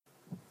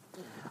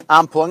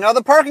I'm pulling out of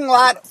the parking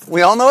lot.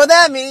 We all know what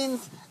that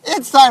means.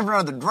 It's time for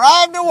another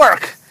drive to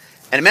work.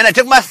 And man, I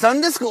took my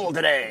son to school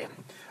today.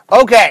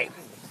 Okay,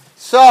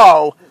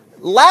 so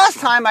last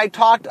time I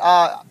talked,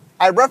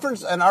 I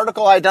referenced an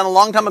article I had done a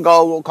long time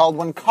ago called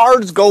When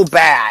Cards Go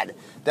Bad.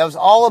 That was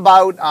all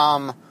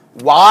about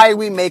why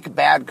we make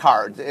bad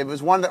cards. It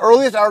was one of the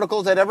earliest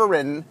articles I'd ever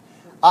written.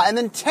 And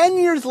then 10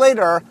 years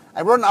later,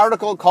 I wrote an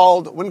article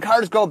called When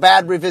Cards Go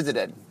Bad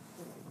Revisited.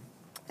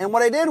 And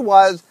what I did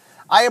was,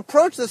 I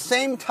approached the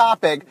same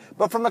topic,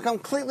 but from a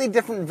completely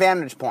different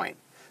vantage point.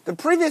 The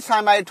previous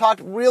time I had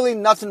talked really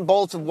nuts and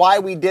bolts of why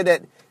we did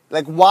it,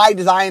 like why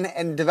design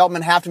and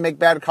development have to make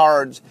bad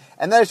cards.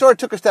 And then I sort of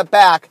took a step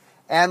back,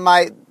 and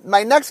my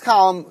next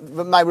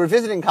column, my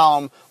revisiting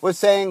column, was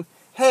saying,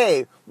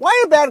 hey, why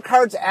are bad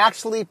cards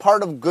actually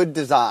part of good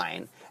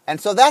design? And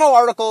so that whole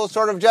article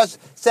sort of just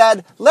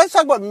said, let's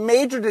talk about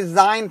major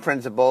design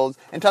principles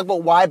and talk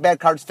about why bad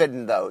cards fit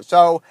in those.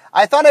 So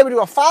I thought I would do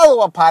a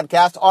follow-up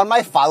podcast on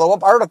my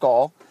follow-up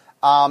article.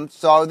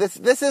 So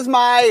this is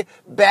my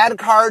Bad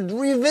Cards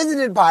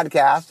Revisited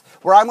podcast,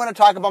 where I'm going to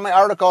talk about my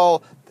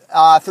article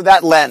through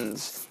that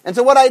lens. And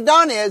so what I've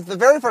done is, the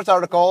very first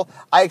article,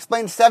 I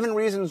explained 7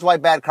 reasons why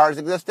bad cards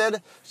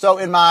existed. So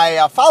in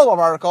my follow-up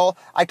article,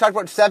 I talked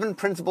about 7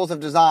 principles of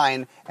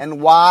design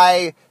and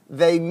why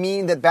they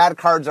mean that bad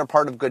cards are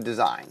part of good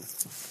design.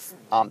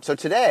 So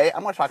today,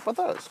 I'm going to talk about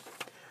those.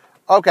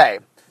 Okay,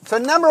 so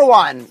number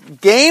 1,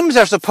 games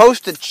are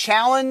supposed to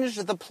challenge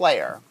the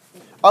player.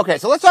 Okay,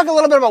 so let's talk a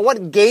little bit about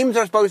what games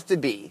are supposed to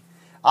be.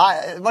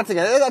 Once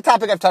again, it's a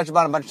topic I've touched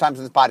about a bunch of times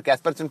in this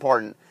podcast, but it's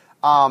important.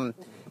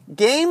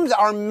 Games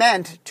are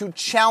meant to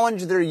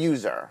challenge their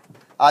user.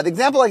 The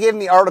example I gave in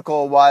the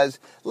article was,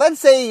 let's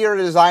say you're a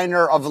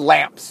designer of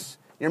lamps.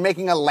 You're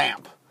making a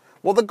lamp.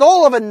 Well, the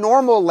goal of a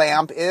normal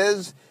lamp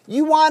is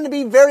you want to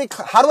be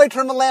how do I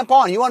turn the lamp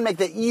on? You want to make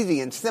that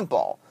easy and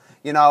simple.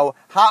 You know,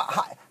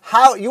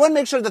 how you want to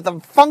make sure that the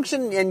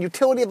function and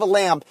utility of a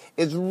lamp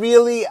is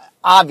really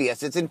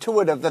obvious. It's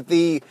intuitive, that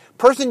the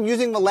person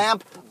using the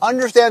lamp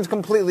understands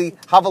completely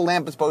how the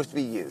lamp is supposed to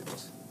be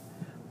used.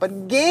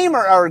 But game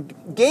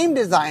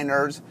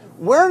designers,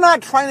 we're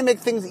not trying to make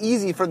things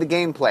easy for the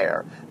game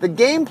player. The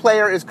game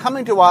player is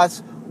coming to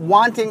us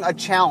wanting a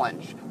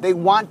challenge. They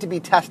want to be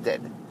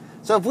tested.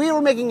 So if we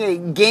were making a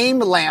game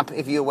lamp,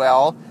 if you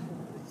will,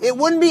 it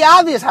wouldn't be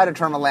obvious how to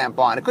turn a lamp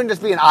on. It couldn't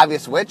just be an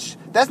obvious switch.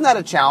 That's not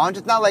a challenge.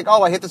 It's not like,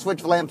 oh, I hit the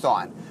switch, the lamp's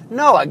on.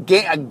 No, a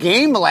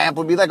game lamp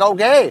would be like,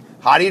 okay,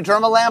 how do you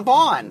turn a lamp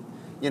on?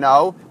 You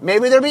know,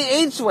 maybe there'd be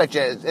 8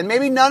 switches, and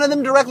maybe none of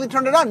them directly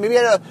turned it on. Maybe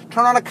you had to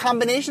turn on a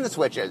combination of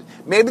switches.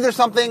 Maybe you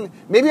have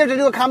to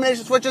do a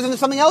combination of switches and there's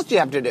something else you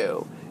have to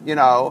do, you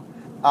know.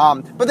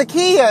 But the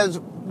key is,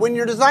 when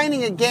you're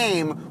designing a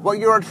game, what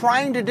you're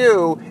trying to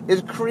do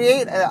is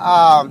create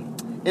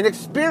an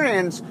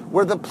experience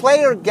where the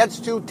player gets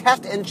to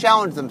test and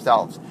challenge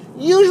themselves.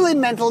 Usually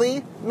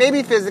mentally,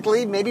 maybe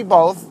physically, maybe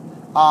both,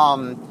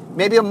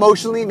 maybe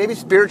emotionally, maybe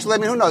spiritually. I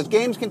mean, who knows?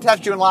 Games can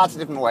test you in lots of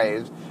different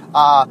ways.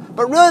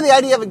 But really the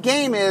idea of a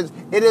game is,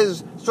 it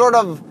is sort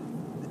of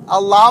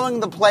allowing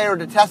the player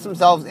to test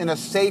themselves in a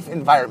safe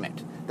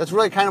environment. That's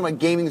really kind of what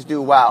gamings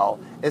do well,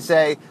 is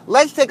say,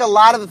 let's take a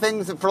lot of the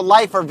things that for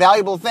life are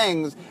valuable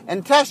things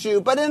and test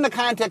you, but in a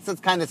context that's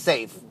kind of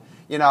safe.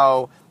 You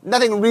know,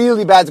 nothing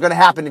really bad is going to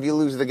happen if you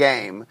lose the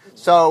game.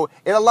 So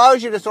it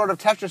allows you to sort of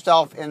test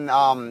yourself in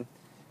that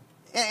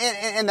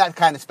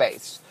kind of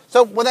space.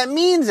 So what that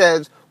means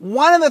is,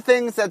 one of the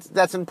things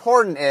that's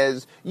important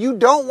is, you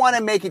don't want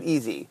to make it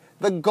easy.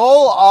 The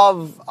goal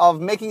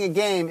of making a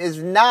game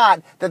is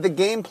not that the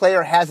game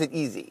player has it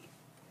easy.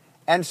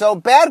 And so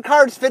bad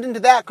cards fit into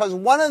that, because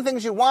one of the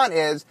things you want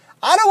is,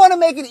 I don't want to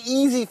make it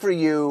easy for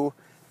you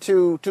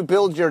to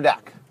build your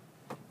deck.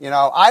 You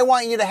know, I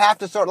want you to have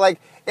to sort of, like,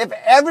 if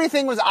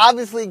everything was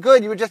obviously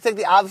good, you would just take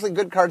the obviously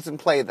good cards and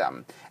play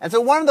them. And so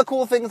one of the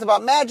cool things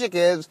about Magic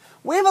is,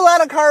 we have a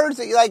lot of cards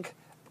that you like,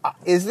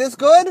 is this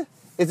good?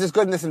 Is this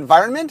good in this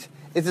environment?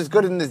 Is this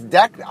good in this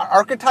deck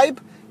archetype?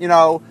 You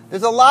know,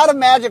 there's a lot of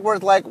Magic where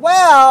it's like,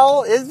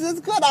 well, is this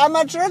good? I'm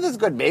not sure if this is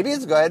good. Maybe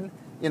it's good,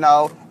 you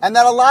know. And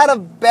then a lot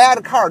of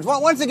bad cards.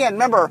 Once again,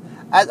 remember,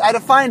 I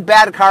defined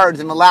bad cards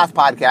in the last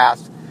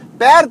podcast.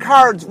 Bad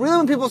cards, really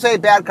when people say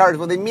bad cards,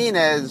 what they mean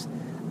is,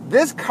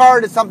 this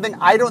card is something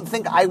I don't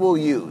think I will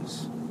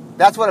use.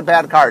 That's what a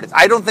bad card is.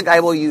 I don't think I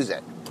will use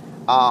it.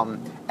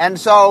 And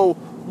so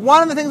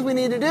one of the things we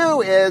need to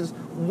do is,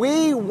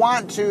 we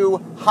want to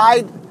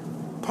hide.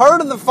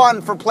 Part of the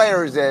fun for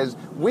players is,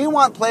 we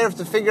want players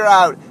to figure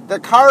out the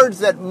cards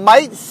that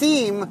might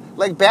seem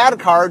like bad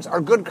cards are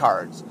good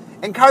cards,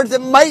 and cards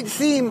that might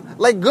seem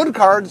like good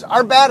cards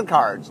are bad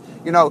cards.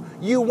 You know,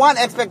 you want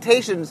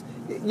expectations.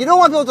 You don't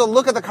want people to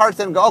look at the cards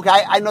and go,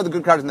 okay, I know the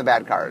good cards and the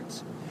bad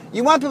cards.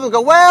 You want people to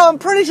go, well, I'm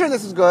pretty sure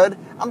this is good.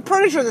 I'm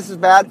pretty sure this is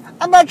bad.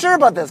 I'm not sure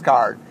about this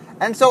card.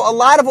 And so a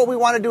lot of what we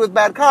want to do with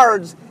bad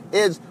cards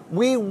is,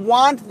 we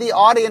want the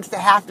audience to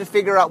have to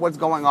figure out what's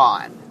going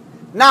on.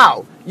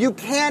 Now,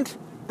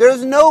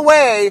 there's no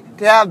way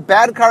to have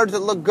bad cards that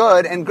look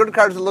good and good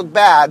cards that look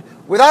bad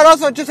without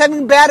also just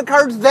having bad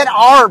cards that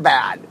are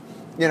bad.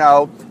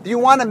 You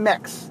want to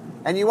mix,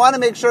 and you want to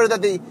make sure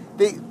that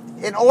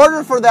in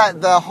order for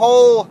the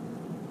whole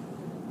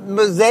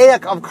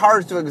mosaic of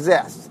cards to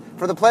exist,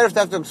 for the players to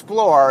have to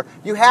explore,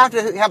 you have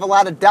to have a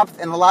lot of depth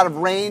and a lot of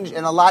range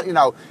and a lot,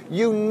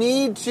 you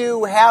need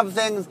to have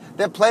things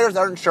that players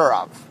aren't sure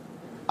of.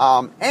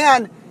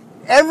 And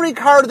every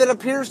card that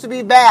appears to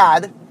be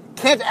bad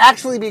can't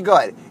actually be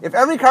good. If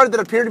every card that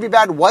appeared to be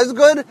bad was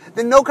good,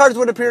 then no cards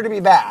would appear to be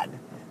bad.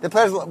 The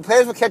players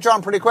will catch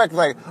on pretty quick,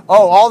 like,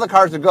 oh, all the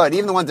cards are good,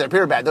 even the ones that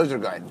appear bad, those are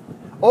good.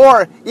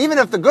 Or even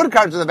if the good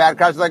cards are the bad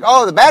cards, like,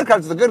 oh, the bad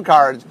cards are the good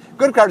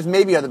cards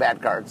maybe are the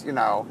bad cards,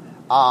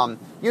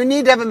 You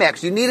need to have a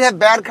mix. You need to have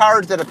bad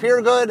cards that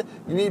appear good.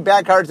 You need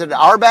bad cards that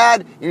are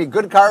bad. You need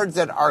good cards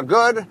that are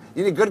good.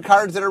 You need good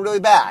cards that are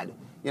really bad,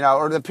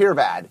 or that appear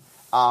bad.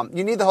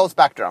 You need the whole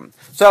spectrum.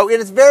 So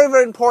it is very,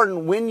 very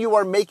important when you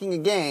are making a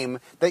game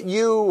that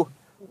you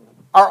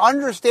are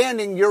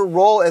understanding your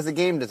role as a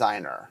game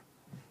designer.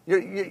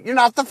 You're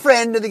not the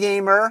friend of the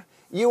gamer.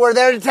 You are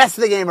there to test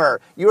the gamer.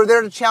 You are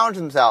there to challenge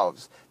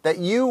themselves. That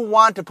you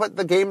want to put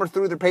the gamer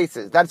through their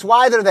paces. That's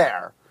why they're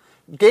there.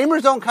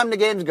 Gamers don't come to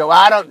games and go,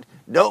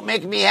 don't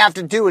make me have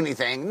to do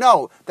anything.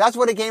 No, that's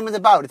what a game is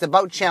about. It's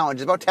about challenge.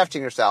 It's about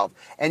testing yourself.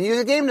 And you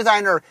as a game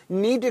designer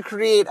need to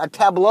create a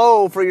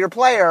tableau for your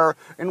player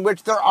in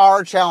which there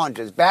are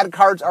challenges. Bad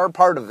cards are a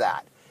part of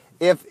that.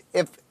 If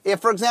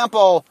for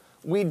example,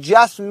 we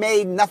just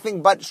made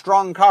nothing but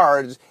strong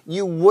cards,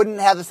 you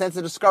wouldn't have a sense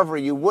of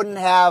discovery. You wouldn't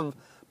have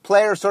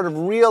players sort of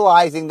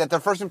realizing that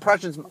their first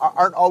impressions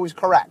aren't always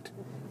correct.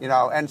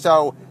 And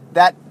so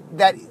that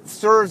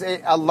serves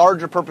a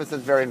larger purpose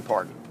that's very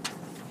important.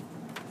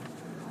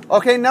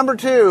 Okay, number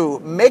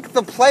 2, make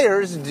the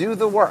players do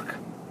the work.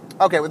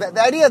 Okay, well,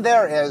 the idea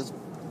there is,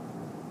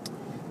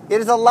 it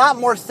is a lot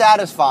more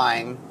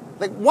satisfying.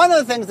 Like, one of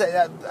the things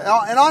that,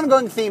 an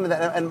ongoing theme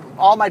in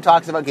all my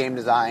talks about game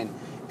design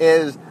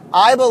is,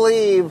 I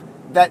believe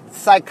that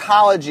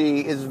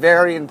psychology is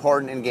very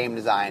important in game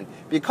design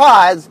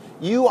because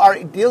you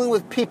are dealing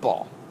with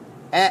people.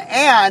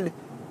 And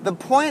the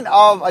point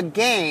of a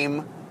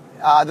game,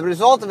 the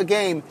result of a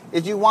game,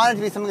 is you want it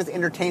to be something that's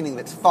entertaining,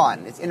 that's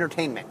fun, it's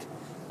entertainment.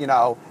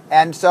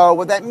 And so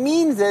what that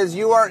means is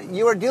you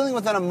are dealing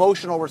with an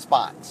emotional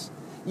response.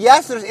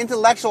 Yes, there's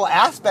intellectual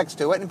aspects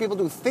to it, and people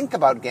do think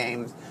about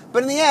games,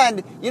 but in the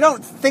end, you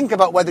don't think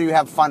about whether you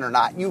have fun or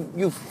not.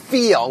 You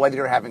feel whether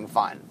you're having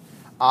fun.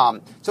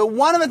 So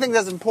one of the things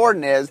that's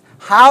important is,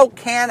 how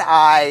can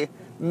I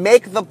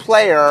make the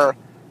player,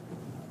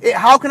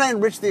 how can I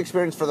enrich the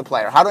experience for the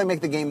player? How do I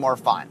make the game more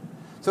fun?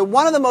 So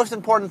one of the most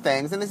important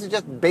things, and this is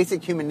just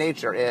basic human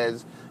nature,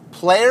 is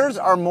players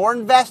are more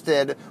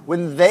invested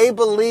when they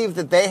believe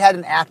that they had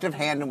an active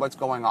hand in what's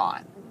going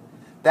on.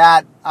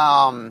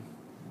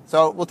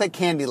 So we'll take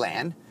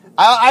Candyland.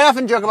 I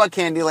often joke about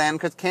Candyland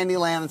because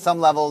Candyland, on some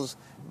levels,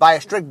 by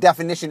a strict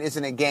definition,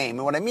 isn't a game.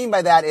 And what I mean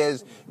by that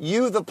is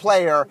you, the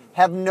player,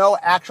 have no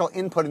actual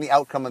input in the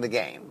outcome of the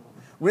game.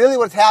 Really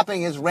what's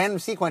happening is random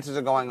sequences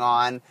are going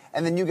on,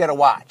 and then you get to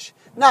watch.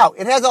 Now,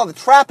 it has all the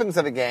trappings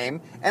of a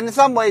game, and in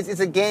some ways it's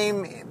a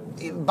game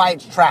by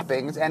its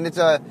trappings, and it's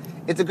a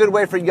good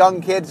way for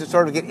young kids to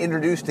sort of get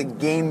introduced to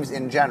games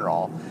in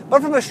general.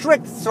 But from a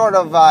strict sort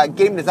of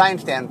game design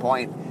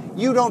standpoint,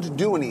 you don't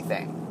do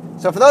anything.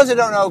 So for those who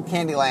don't know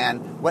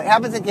Candyland, what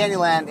happens in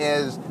Candyland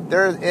is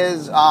there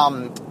is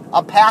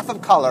a path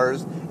of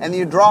colors, and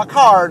you draw a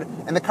card,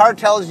 and the card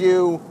tells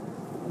you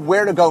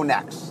where to go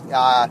next.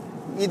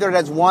 Either it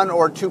has one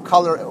or two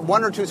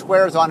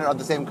squares on it of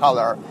the same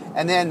color,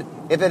 and then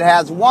if it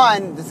has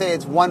one, to say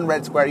it's one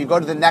red square, you go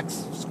to the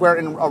next square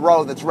in a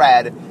row that's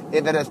red.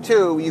 If it has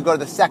two, you go to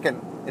the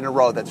second in a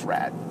row that's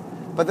red.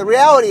 But the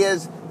reality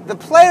is, the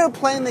player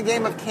playing the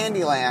game of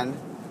Candyland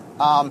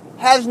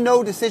has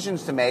no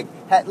decisions to make.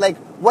 Like,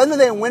 whether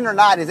they win or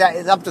not is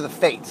up to the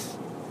fates.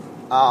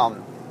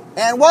 And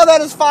while that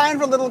is fine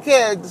for little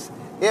kids,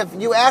 if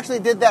you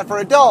actually did that for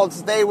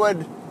adults, they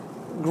would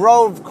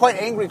grow quite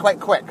angry quite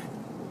quick.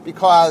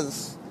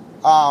 Because,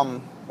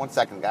 1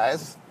 second,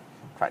 guys.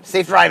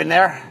 Safe driving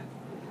there.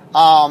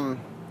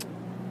 One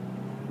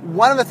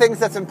of the things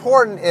that's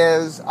important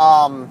is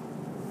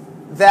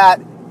that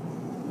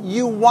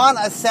you want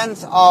a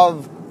sense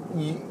of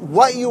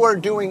what you are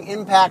doing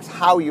impacts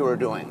how you are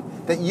doing.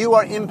 That you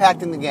are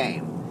impacting the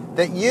game.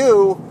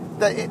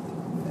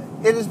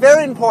 It is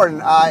very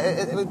important.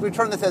 We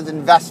term this as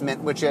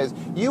investment, which is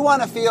you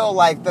want to feel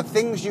like the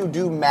things you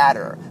do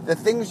matter. The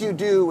things you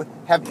do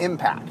have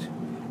impact.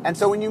 And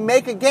so when you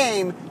make a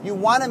game, you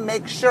want to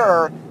make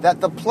sure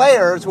that the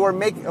players who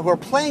are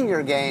playing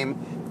your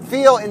game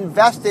feel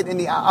invested in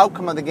the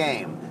outcome of the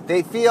game.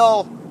 They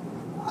feel,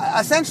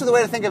 essentially the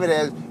way to think of it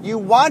is, you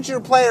want your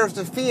players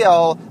to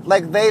feel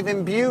like they've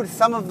imbued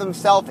some of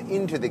themselves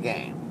into the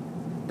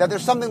game. That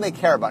there's something they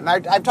care about. And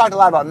I've talked a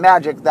lot about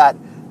Magic, that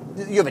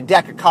you have a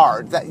deck of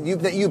cards that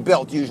you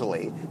built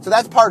usually. So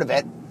that's part of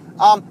it.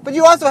 But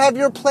you also have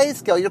your play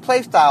skill, your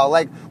play style.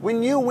 Like,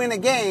 when you win a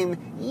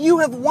game, you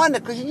have won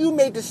it because you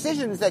made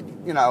decisions that,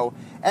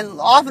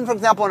 and often, for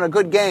example, in a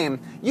good game,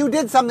 you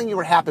did something you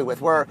were happy with,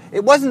 where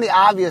it wasn't the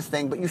obvious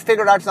thing, but you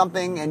figured out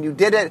something, and you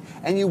did it,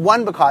 and you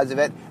won because of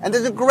it, and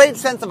there's a great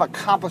sense of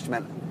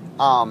accomplishment.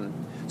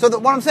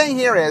 What I'm saying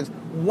here is,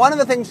 one of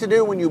the things to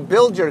do when you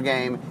build your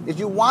game is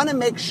you want to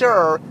make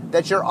sure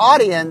that your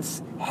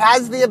audience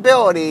has the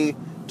ability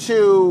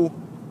to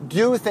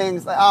do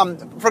things.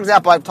 For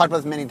example, I've talked about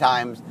this many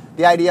times,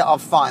 the idea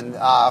of fun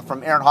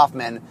from Aaron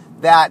Hoffman,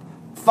 that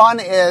fun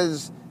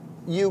is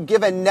you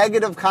give a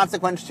negative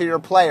consequence to your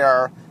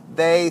player,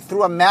 they,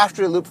 through a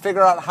mastery loop,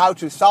 figure out how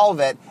to solve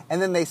it,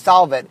 and then they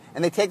solve it,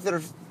 and they take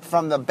it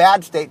from the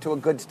bad state to a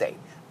good state.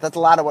 That's a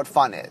lot of what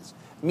fun is.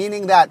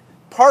 Meaning that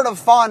part of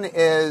fun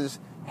is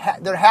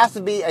there has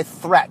to be a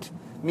threat.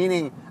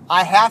 Meaning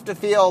I have to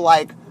feel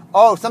like,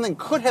 oh, something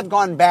could have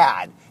gone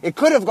bad. It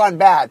could have gone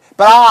bad,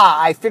 but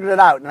I figured it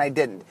out and I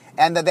didn't.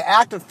 And that the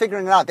act of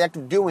figuring it out, the act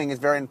of doing, is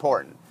very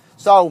important.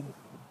 So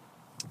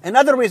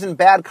another reason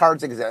bad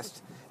cards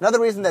exist, another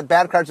reason that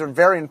bad cards are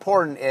very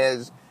important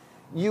is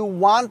you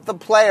want the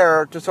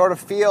player to sort of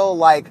feel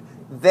like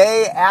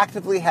they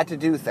actively had to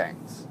do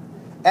things.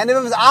 And if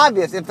it was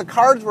obvious, if the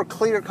cards were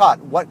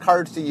clear-cut, what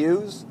cards to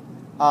use,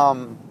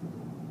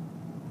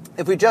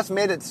 if we just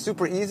made it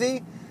super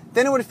easy,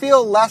 then it would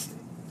feel less,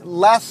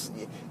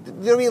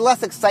 there would be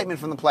less excitement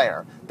from the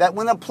player. That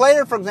when a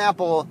player, for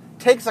example,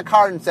 takes a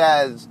card and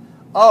says,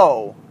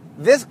 oh,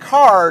 this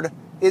card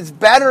is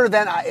better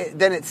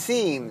than it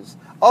seems.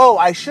 Oh,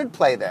 I should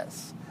play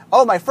this.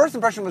 Oh, my first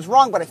impression was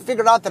wrong, but I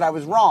figured out that I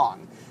was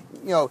wrong.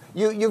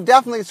 You've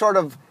definitely sort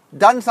of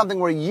done something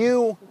where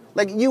you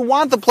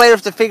want the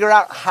players to figure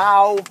out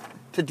how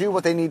to do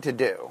what they need to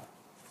do.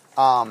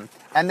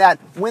 And that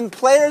when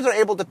players are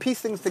able to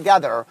piece things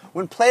together,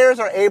 when players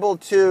are able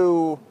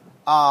to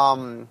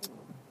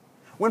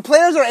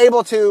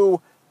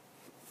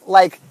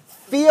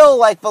feel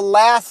like the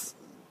last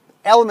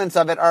elements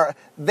of it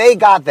they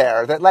got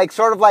there, that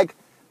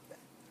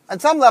on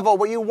some level,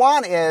 what you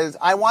want is,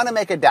 I want to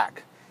make a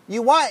deck.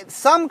 You want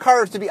some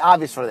cards to be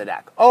obvious for the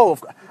deck. Oh,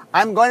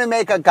 I'm going to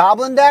make a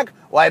goblin deck.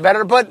 Well, I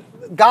better put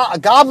a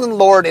goblin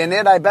lord in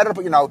it. I better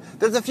put,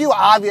 there's a few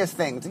obvious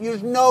things that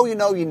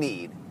you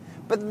need.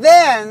 But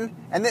then,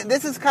 and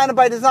this is kind of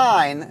by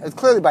design, it's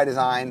clearly by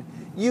design,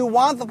 you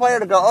want the player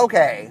to go,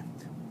 okay,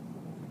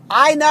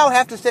 I now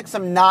have to stick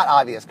some not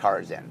obvious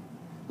cards in.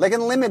 Like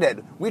in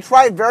Limited, we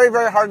tried very,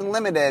 very hard in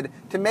Limited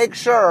to make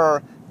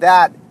sure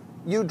that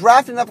you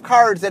draft enough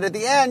cards that at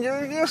the end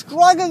you're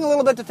struggling a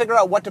little bit to figure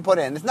out what to put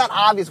in. It's not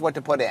obvious what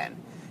to put in.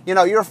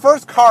 Your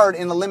first card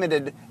in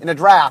a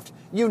draft,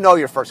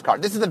 your first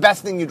card. This is the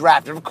best thing you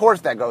drafted. Of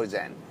course that goes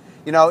in.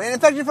 And in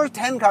fact, your first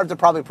 10 cards are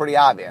probably pretty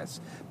obvious.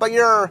 But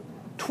your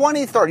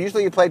 23rd,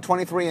 usually you play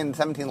 23 and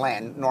 17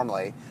 land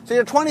normally. So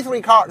your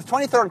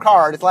 23rd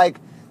card is like,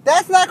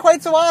 that's not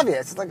quite so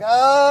obvious. It's like,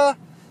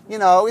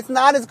 it's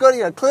not as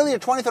good. Clearly your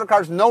 23rd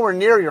card is nowhere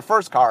near your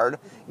first card.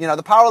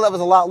 The power level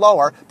is a lot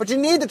lower, but you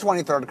need the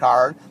 23rd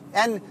card.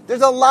 And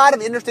there's a lot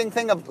of interesting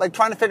thing of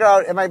trying to figure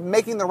out, am I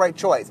making the right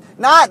choice?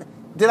 Not,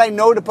 did I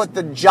know to put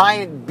the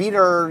giant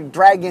beater,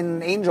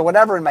 dragon, angel,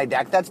 whatever in my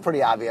deck? That's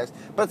pretty obvious.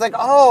 But it's like,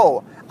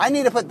 oh, I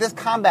need to put this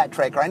combat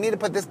trait, or I need to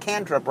put this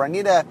cantrip, or I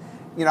need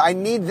I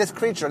need this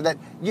creature. That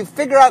you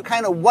figure out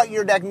kind of what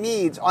your deck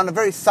needs on a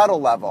very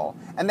subtle level.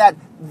 And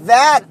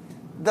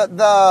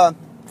the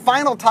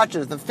final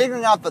touches, the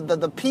figuring out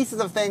the pieces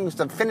of things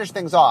to finish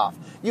things off.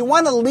 You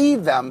want to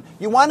lead them.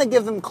 You want to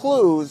give them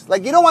clues.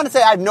 You don't want to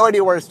say, I have no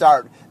idea where to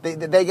start.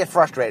 They get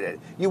frustrated.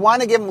 You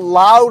want to give them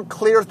loud,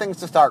 clear things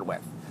to start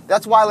with.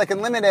 That's why,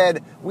 in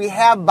Limited, we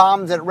have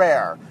bombs at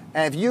rare.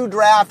 And if you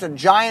draft a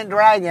giant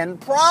dragon,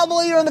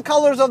 probably you're in the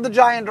colors of the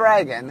giant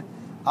dragon.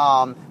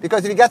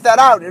 Because if you get that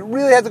out, it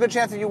really has a good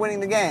chance of you winning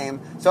the game.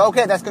 So,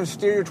 okay, that's going to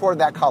steer you toward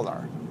that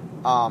color.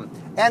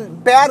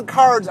 And bad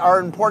cards are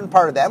an important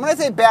part of that. And when I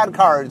say bad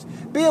cards,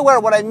 be aware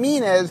what I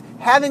mean is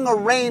having a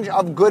range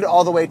of good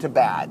all the way to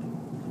bad.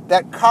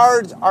 That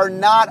cards are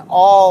not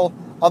all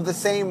of the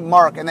same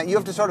mark, and that you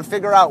have to sort of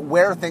figure out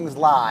where things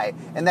lie.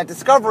 And that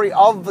discovery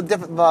of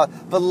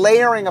the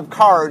layering of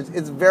cards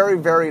is very,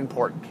 very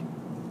important.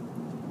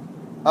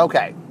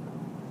 Okay.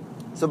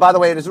 So, by the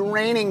way, it is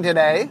raining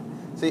today.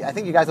 So I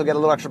think you guys will get a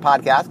little extra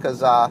podcast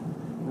because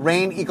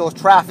rain equals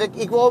traffic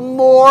equal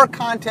more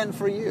content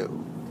for you.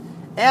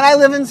 And I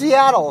live in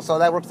Seattle, so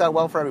that works out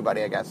well for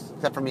everybody, I guess,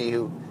 except for me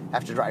who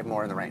have to drive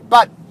more in the rain.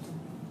 But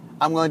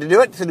I'm going to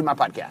do it to do my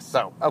podcast.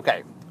 So,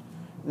 okay.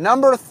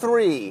 Number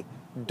 3,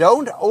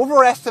 don't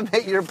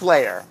overestimate your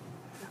player.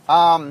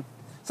 So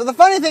the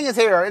funny thing is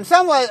here, in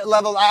some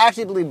level, I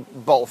actually believe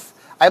both.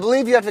 I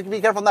believe you have to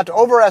be careful not to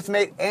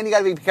overestimate, and you got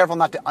to be careful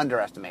not to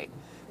underestimate.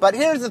 But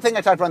here's the thing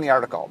I talked about in the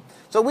article.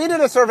 So we did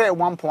a survey at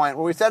one point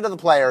where we said to the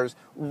players,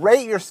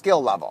 rate your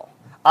skill level.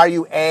 Are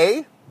you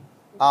A,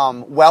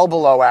 well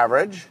below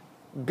average,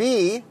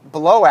 B,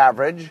 below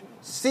average,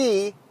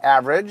 C,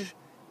 average,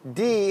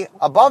 D,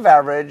 above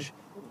average,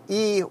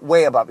 E,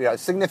 way above,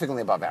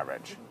 significantly above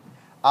average.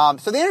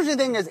 So the interesting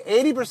thing is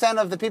 80%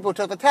 of the people who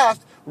took the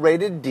test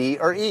rated D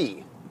or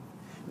E.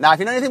 Now, if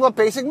you know anything about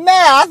basic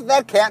math,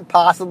 that can't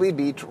possibly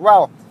be true.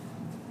 Well,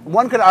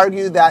 one could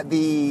argue that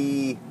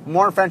the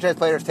more franchise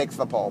players takes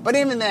the poll. But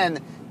even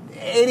then,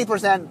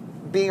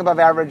 80% being above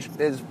average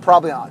is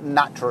probably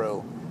not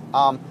true.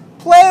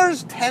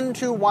 Players tend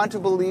to want to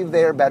believe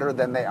they are better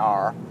than they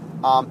are.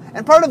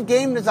 And part of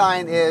game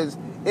design is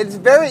it's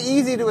very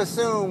easy to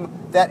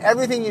assume that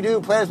everything you do,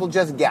 players will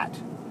just get.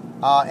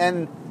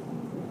 And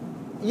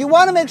you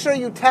want to make sure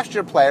you test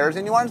your players,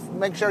 and you want to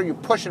make sure you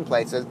push in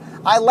places.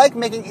 I like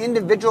making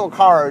individual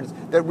cards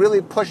that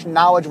really push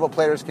knowledge of what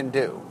players can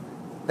do.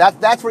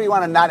 That's where you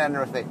want to not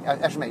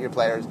underestimate your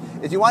players,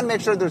 is you want to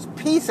make sure there's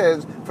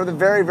pieces for the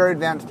very, very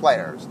advanced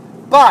players.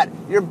 But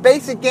your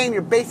basic game,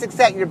 your basic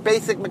set, your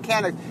basic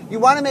mechanics, you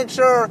want to make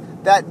sure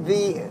that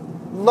the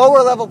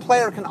lower level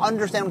player can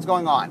understand what's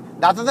going on.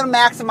 Not that they're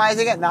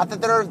maximizing it, not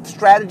that their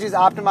strategies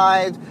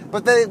optimized,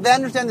 but they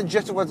understand the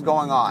gist of what's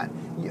going on.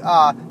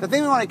 The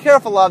thing we want to be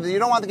careful of is you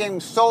don't want the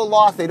game so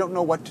lost they don't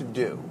know what to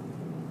do.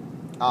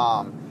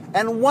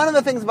 And one of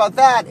the things about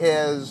that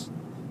is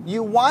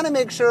you want to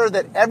make sure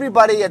that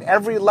everybody at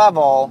every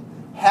level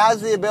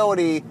has the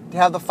ability to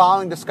have the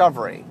following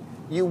discovery.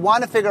 You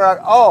want to figure out,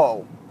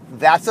 oh,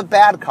 that's a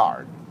bad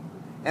card.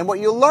 And what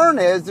you learn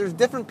is there's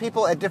different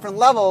people at different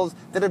levels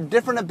that have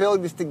different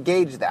abilities to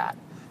gauge that.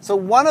 So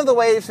one of the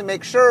ways to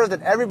make sure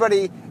that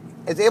everybody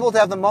is able to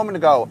have the moment to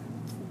go,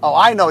 oh,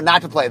 I know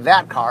not to play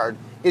that card,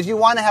 is you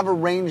want to have a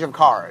range of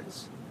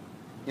cards.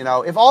 You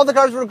know, if all the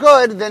cards were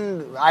good,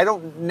 then I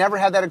never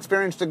had that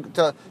experience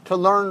to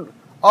learn,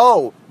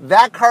 oh,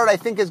 that card I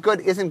think is good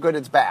isn't good,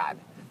 it's bad.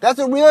 That's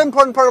a really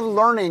important part of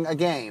learning a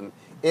game,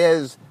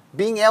 is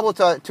being able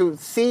to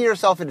see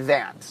yourself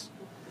advance.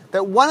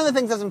 That one of the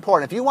things that's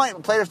important, if you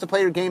want players to play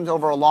your games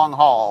over a long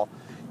haul,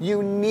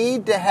 you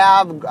need to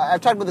have,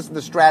 I've talked about this in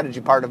the strategy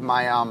part of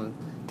my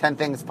 10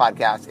 Things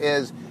podcast,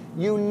 is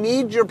you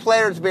need your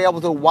players to be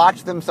able to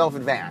watch themselves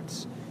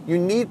advance. You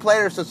need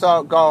players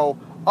to go,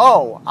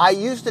 oh, I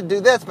used to do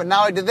this, but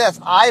now I do this.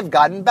 I've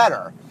gotten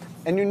better.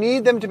 And you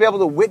need them to be able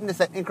to witness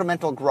that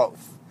incremental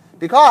growth.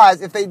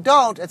 Because if they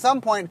don't, at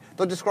some point,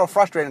 they'll just grow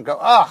frustrated and go,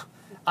 ugh,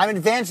 I'm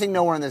advancing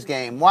nowhere in this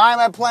game. Why am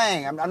I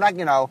playing? I'm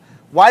not,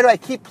 why do I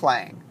keep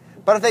playing?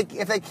 But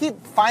if they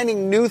keep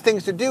finding new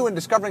things to do and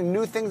discovering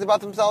new things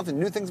about themselves and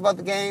new things about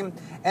the game,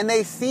 and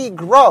they see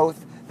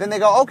growth, then they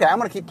go, okay, I'm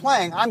going to keep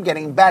playing. I'm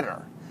getting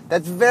better.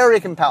 That's very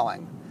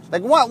compelling.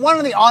 Like one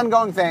of the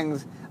ongoing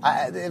things,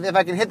 if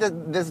I can hit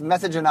this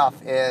message enough,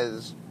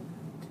 is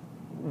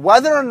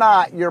whether or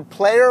not your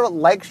player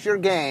likes your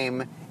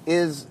game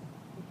is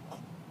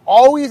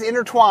always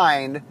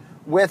intertwined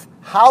with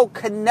how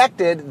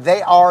connected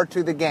they are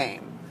to the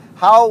game.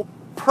 How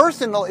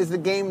personal is the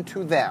game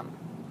to them?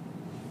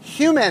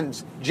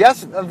 Humans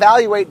just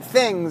evaluate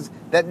things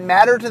that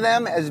matter to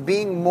them as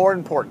being more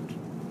important.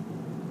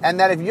 And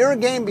that if your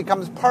game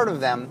becomes part of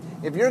them,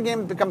 if your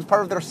game becomes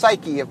part of their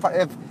psyche, if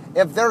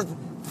they're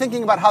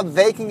thinking about how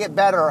they can get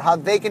better, or how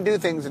they can do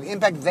things, and the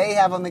impact they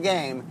have on the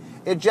game,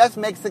 it just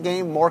makes the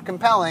game more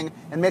compelling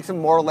and makes them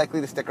more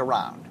likely to stick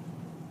around.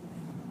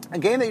 A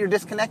game that you're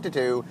disconnected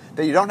to,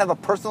 that you don't have a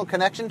personal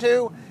connection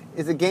to,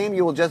 is a game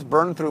you will just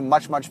burn through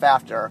much, much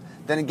faster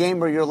than a game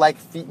where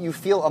you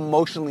feel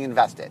emotionally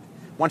invested.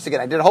 Once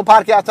again, I did a whole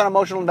podcast on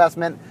emotional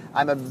investment.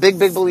 I'm a big,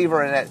 big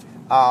believer in it.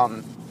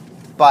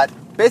 But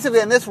basically,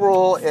 in this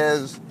rule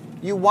is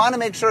you want to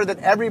make sure that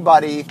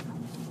everybody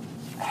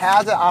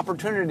has an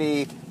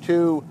opportunity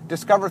to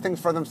discover things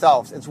for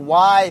themselves. It's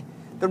why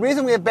the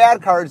reason we have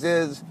bad cards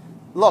is,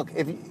 look,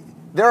 if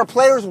there are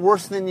players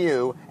worse than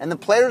you, and the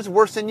players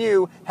worse than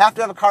you have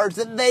to have cards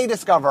that they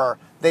discover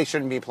they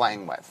shouldn't be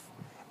playing with.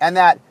 And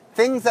that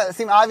things that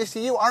seem obvious to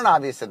you aren't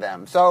obvious to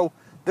them. So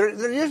there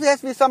usually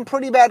has to be some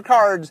pretty bad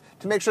cards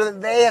to make sure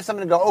that they have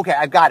something to go, okay,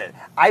 I've got it.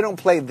 I don't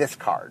play this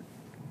card.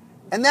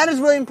 And that is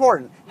really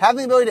important. Having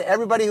the ability to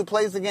everybody who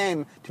plays the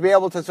game to be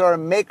able to sort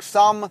of make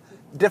some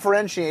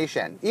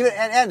differentiation.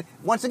 And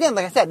once again,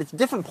 like I said, it's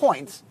different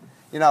points.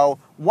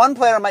 One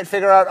player might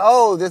figure out,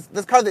 oh,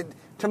 this card that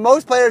to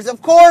most players,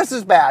 of course,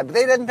 is bad, but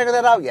they didn't figure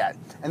that out yet.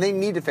 And they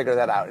need to figure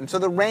that out. And so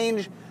the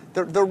range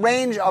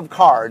of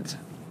cards,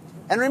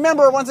 and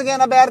remember, once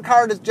again, a bad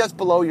card is just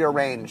below your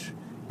range.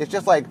 It's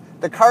just like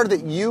the card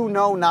that you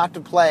know not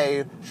to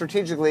play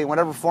strategically in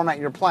whatever format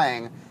you're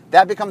playing,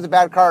 that becomes a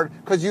bad card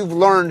because you've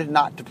learned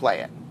not to play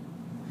it.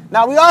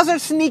 Now, we also are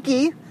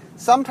sneaky.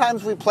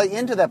 Sometimes we play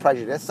into that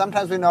prejudice.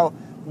 Sometimes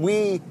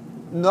we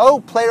know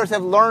players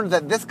have learned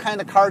that this kind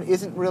of card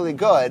isn't really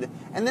good,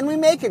 and then we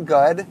make it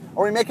good,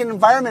 or we make an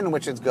environment in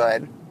which it's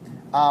good.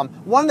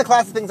 One of the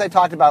classic things I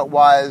talked about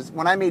was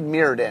when I made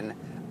Mirrodin,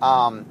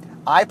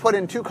 I put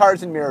in two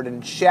cards in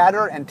Mirrodin,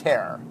 Shatter and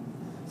Tear.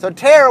 So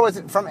Tear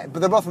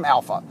they're both from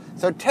Alpha.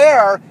 So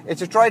Tear is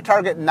destroy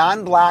target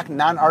non-black,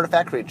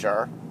 non-artifact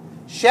creature.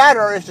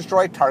 Shatter is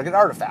destroy target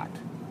artifact.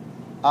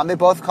 They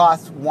both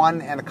cost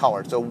 1 and a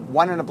color. So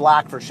 1 and a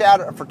black for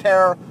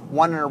Tear,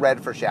 1 and a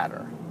red for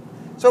Shatter.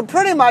 So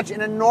pretty much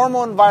in a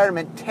normal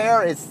environment,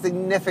 Tear is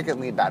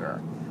significantly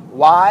better.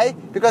 Why?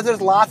 Because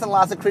there's lots and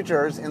lots of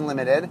creatures in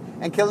Limited,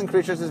 and killing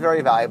creatures is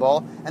very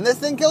valuable. And this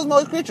thing kills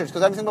most creatures,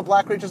 because everything but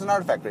black creatures and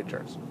artifact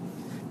creatures.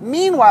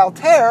 Meanwhile,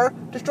 Tear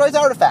destroys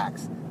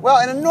artifacts.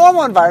 Well, in a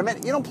normal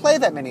environment, you don't play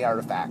that many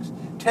artifacts.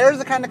 Tear is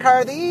the kind of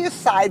card that you use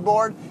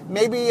sideboard.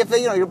 Maybe if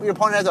your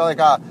opponent has like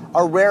a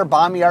rare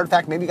bomby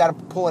artifact, maybe you got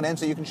to pull it in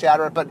so you can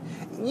shatter it. But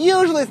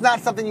usually it's not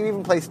something you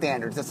even play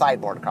standard. It's a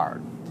sideboard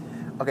card.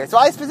 Okay, so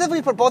I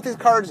specifically put both these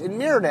cards in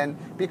Mirrodin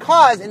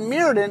because in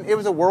Mirrodin it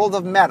was a world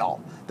of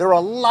metal. There were a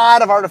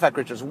lot of artifact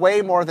creatures,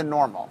 way more than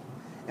normal.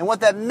 And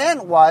what that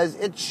meant was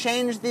it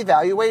changed the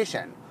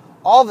valuation.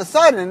 All of a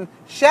sudden,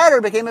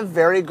 Shatter became a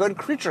very good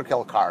creature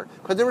kill card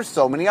because there were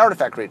so many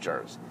artifact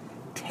creatures.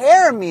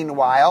 Tear,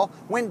 meanwhile,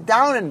 went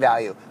down in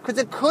value because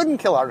it couldn't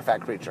kill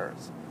artifact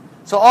creatures.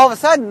 So all of a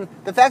sudden,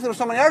 the fact that there were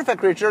so many artifact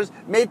creatures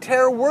made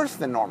Tear worse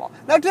than normal.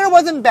 Now, Tear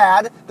wasn't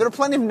bad. There were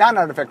plenty of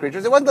non-artifact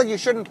creatures. It wasn't like you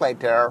shouldn't play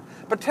Tear.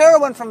 But Tear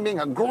went from being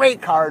a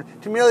great card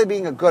to merely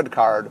being a good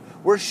card,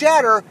 where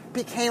Shatter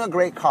became a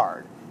great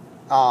card.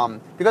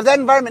 Because that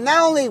environment,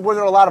 not only were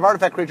there a lot of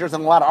artifact creatures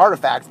and a lot of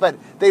artifacts, but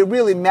they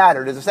really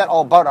mattered. It's a set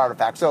all about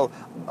artifacts. So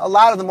a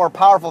lot of the more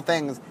powerful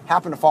things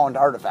happen to fall into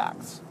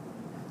artifacts.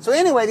 So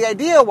anyway, the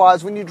idea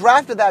was when you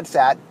drafted that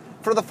set,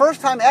 for the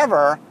first time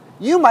ever,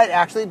 you might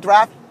actually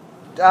draft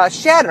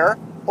Shatter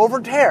over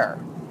Tear.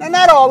 Now,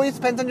 not always,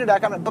 depends on your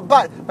deck.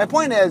 But my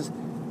point is,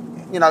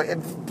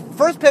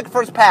 first pick,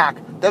 first pack,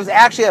 that was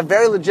actually a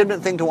very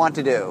legitimate thing to want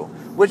to do,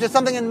 which is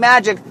something in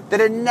Magic that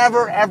had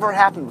never, ever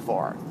happened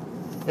before.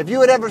 If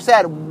you had ever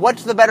said,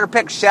 what's the better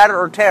pick, Shatter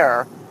or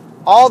Tear,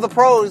 all the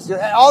pros,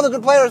 all the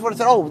good players would have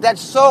said, oh, that's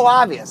so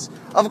obvious.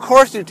 Of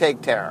course you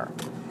take Tear.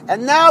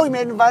 And now we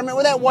made an environment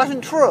where that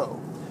wasn't true.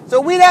 So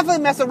we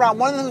definitely mess around.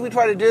 One of the things we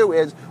try to do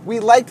is we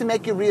like to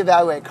make you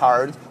reevaluate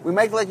cards. We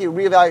like you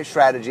reevaluate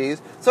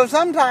strategies. So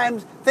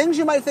sometimes things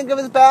you might think of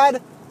as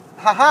bad,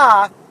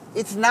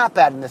 it's not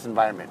bad in this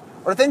environment.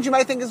 Or things you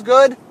might think is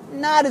good,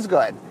 not as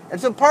good. And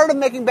so part of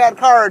making bad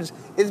cards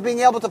is being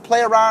able to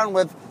play around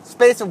with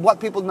space of what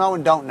people know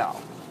and don't know.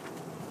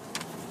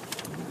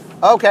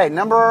 Okay,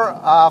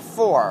 number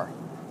 4.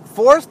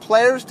 Force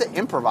players to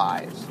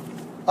improvise.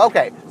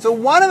 Okay, so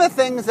one of the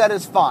things that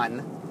is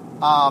fun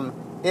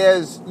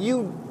is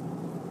you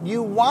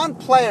want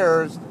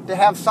players to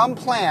have some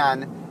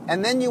plan,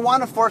 and then you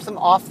want to force them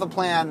off the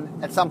plan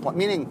at some point.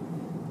 Meaning,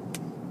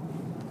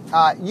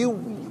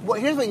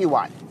 here's what you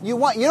want. You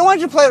don't want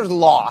your players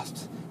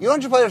lost. You don't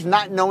want your players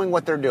not knowing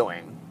what they're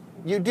doing.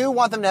 You do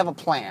want them to have a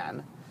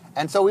plan.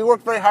 And so we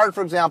work very hard,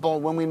 for example,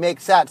 when we make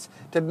sets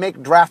to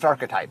make draft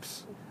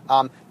archetypes.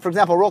 For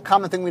example, a real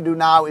common thing we do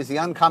now is the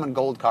uncommon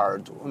gold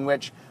cards, in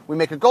which we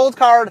make a gold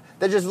card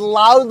that just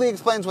loudly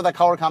explains what that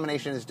color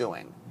combination is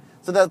doing.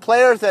 So that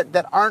players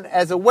that aren't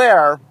as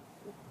aware,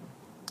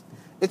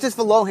 it's just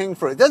the low-hanging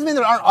fruit. It doesn't mean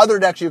there aren't other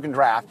decks you can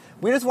draft.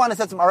 We just want to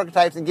set some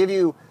archetypes and give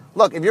you,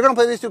 look, if you're going to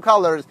play these two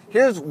colors,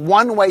 here's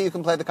one way you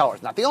can play the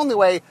colors. Not the only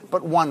way,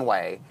 but one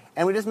way.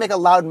 And we just make a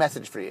loud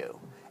message for you.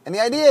 And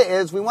the idea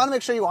is we want to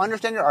make sure you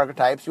understand your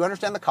archetypes, you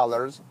understand the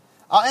colors.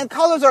 And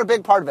colors are a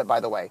big part of it, by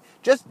the way.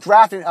 Just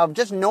drafting,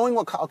 just knowing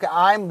okay,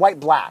 I'm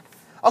white-black.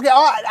 Okay,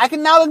 I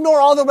can now ignore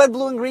all the red,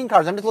 blue, and green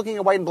cards. I'm just looking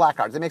at white and black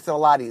cards. It makes it a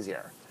lot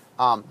easier.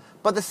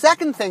 But the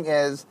second thing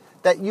is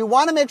that you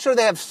want to make sure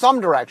they have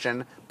some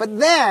direction, but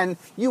then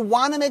you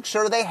want to make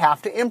sure they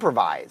have to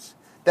improvise.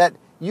 That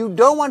you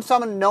don't want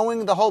someone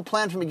knowing the whole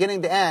plan from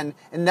beginning to end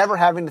and never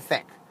having to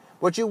think.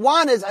 What you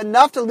want is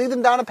enough to lead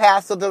them down a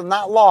path so they're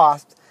not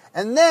lost,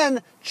 and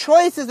then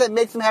choices that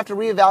make them have to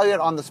reevaluate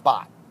on the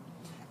spot.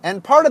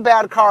 And part of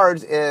bad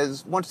cards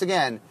is, once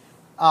again,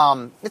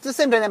 it's the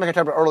same dynamic I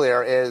talked about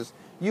earlier, is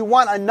you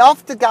want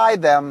enough to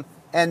guide them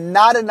and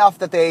not enough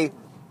that they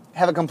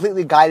have a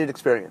completely guided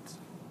experience.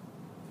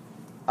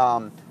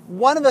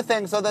 One of the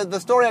things, so the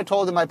story I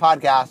told in my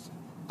podcast,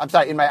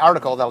 in my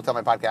article that I'll tell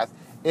my podcast,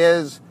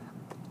 is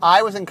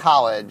I was in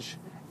college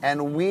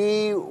and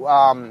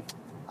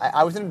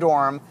I was in a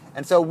dorm,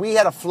 and so we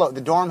had a float.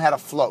 The dorm had a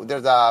float.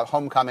 There's a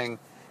homecoming.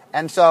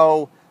 And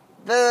so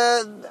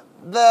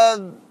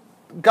the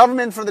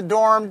government for the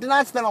dorm did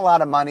not spend a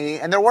lot of money,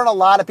 and there weren't a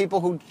lot of people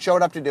who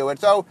showed up to do it.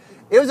 So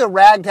it was a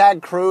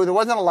ragtag crew. There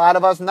wasn't a lot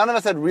of us. None of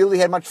us had really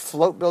had much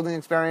float building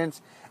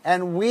experience,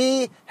 and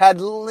we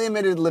had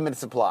limited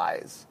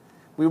supplies.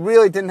 We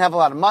really didn't have a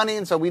lot of money,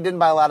 and so we didn't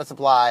buy a lot of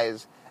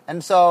supplies.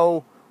 And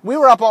so we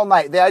were up all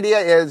night. The idea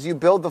is you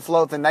build the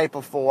float the night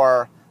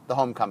before the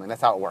homecoming.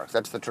 That's how it works.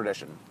 That's the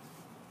tradition.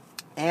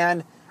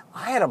 And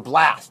I had a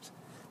blast.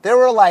 There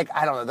were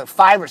the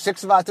 5 or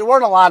 6 of us. There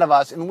weren't a lot of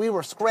us, and we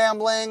were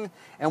scrambling,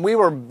 and we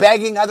were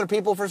begging other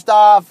people for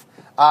stuff.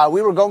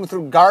 We were going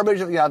through garbage.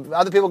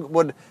 Other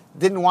people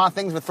didn't want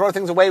things, would throw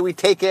things away. We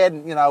take it.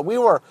 And, we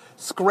were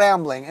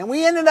scrambling, and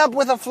we ended up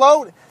with a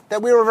float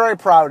that we were very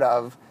proud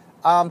of.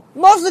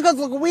 Mostly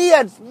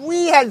because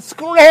we had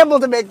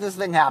scrambled to make this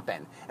thing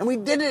happen, and we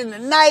did it in the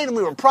night, and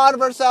we were proud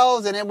of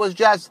ourselves, and it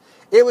was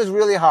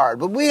really hard.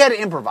 But we had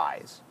to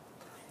improvise.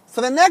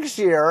 So the next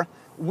year,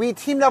 we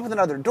teamed up with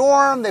another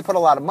dorm. They put a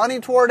lot of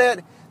money toward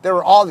it. There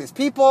were all these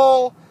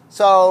people.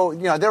 So,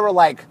 there were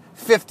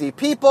 50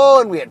 people,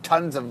 and we had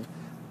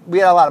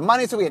a lot of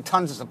money, so we had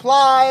tons of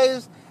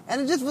supplies,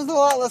 and it just was a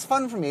lot less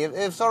fun for me. It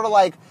was sort of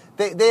like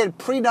they had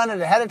pre-done it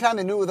ahead of time.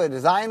 They knew what the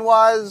design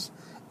was,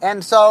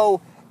 and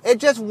so it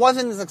just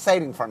wasn't as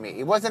exciting for me.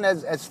 It wasn't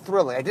as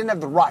thrilling. I didn't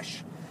have the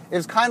rush. It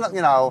was kind of,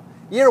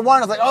 year one,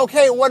 I was like,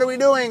 okay, what are we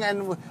doing?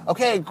 And,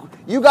 okay,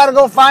 you got to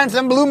go find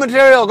some blue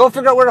material. Go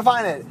figure out where to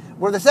find it.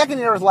 Where the second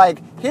year was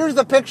like, here's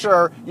the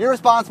picture. You're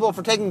responsible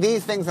for taking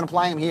these things and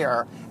applying them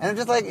here. And it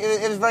was just like,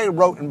 it was very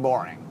rote and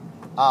boring.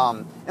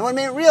 And what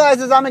made me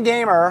realize is I'm a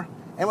gamer.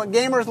 And what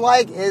gamers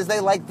like is they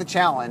like the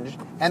challenge.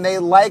 And they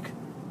like,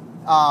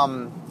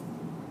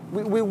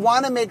 we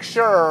want to make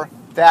sure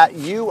that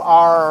you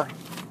are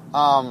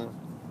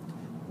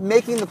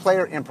making the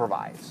player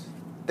improvise.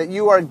 That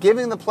you are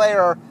giving the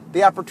player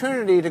the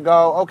opportunity to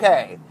go,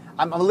 okay,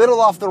 I'm a little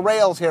off the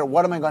rails here.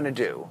 What am I going to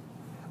do?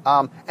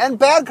 And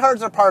bad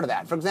cards are part of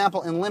that. For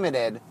example, in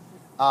Limited,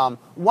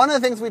 one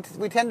of the things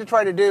we tend to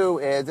try to do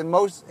is, in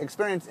most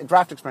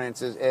draft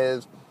experiences,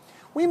 is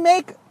we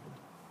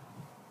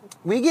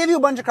give you a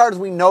bunch of cards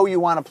we know you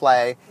want to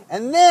play,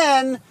 and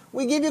then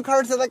we give you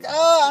cards that are like,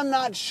 oh, I'm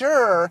not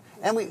sure,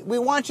 and we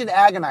want you to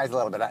agonize a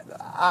little bit.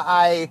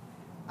 I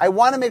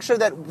want to make sure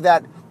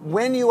that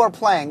when you are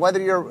playing,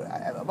 whether you're,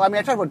 I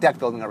talked about deck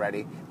building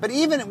already, but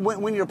even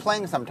when you're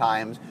playing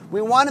sometimes,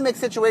 we want to make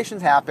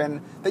situations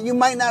happen that you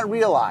might not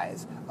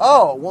realize.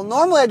 Oh, well,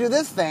 normally I do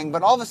this thing,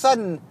 but all of a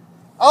sudden,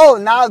 oh,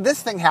 now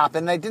this thing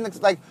happened. I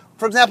didn't, like,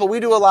 for example,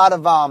 we do a lot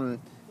of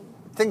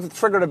things with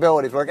triggered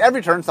abilities, where like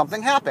every turn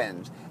something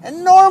happens.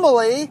 And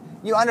normally,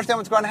 you understand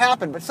what's going to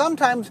happen, but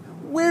sometimes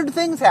weird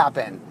things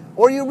happen.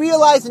 Or you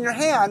realize in your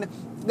hand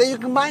that you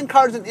combine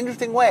cards in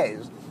interesting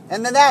ways.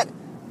 And then that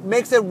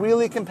makes a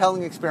really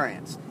compelling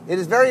experience. It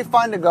is very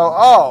fun to go,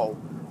 oh,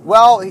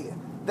 well,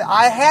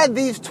 I had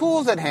these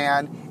tools at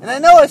hand, and I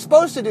know I was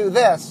supposed to do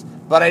this,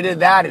 but I did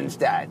that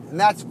instead. And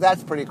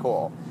that's pretty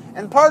cool.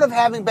 And part of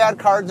having bad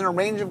cards and a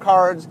range of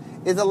cards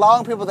is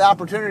allowing people the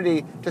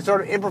opportunity to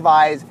sort of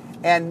improvise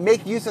and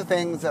make use of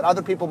things that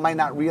other people might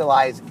not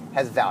realize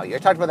has value. I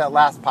talked about that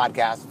last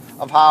podcast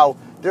of how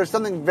there's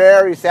something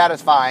very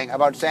satisfying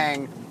about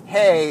saying,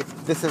 hey,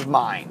 this is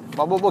mine.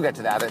 Well, we'll get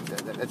to that.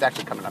 It's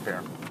actually coming up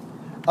here.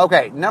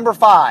 Okay, number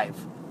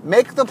 5,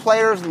 make the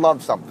players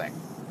love something.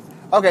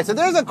 Okay, so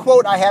there's a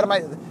quote I had in my...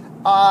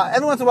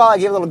 every once in a while I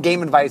give a little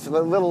game advice, a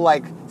little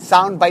like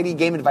soundbitey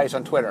game advice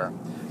on Twitter.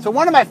 So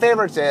one of my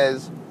favorites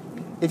is,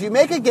 if you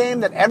make a game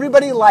that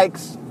everybody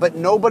likes but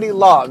nobody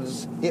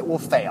loves, it will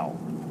fail.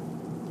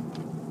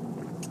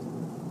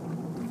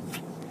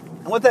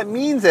 And what that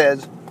means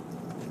is,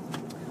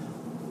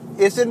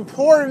 it's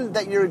important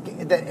that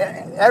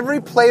every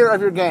player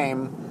of your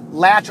game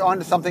latch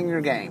onto something in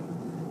your game.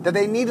 That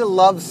they need to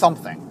love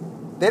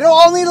something. They don't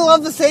all need to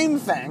love the same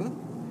thing.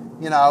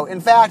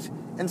 In fact,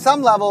 in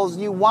some levels,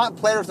 you want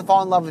players to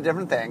fall in love with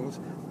different things,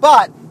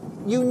 but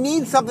you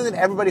need something that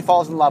everybody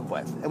falls in love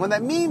with. And what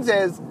that means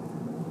is,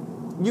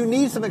 you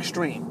need some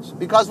extremes.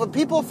 Because what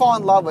people fall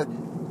in love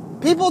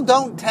with, people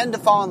don't tend to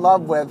fall in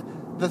love with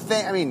the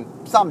thing,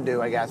 some do,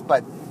 I guess,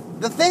 but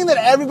the thing that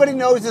everybody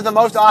knows is the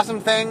most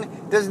awesome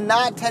thing does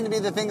not tend to be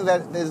the thing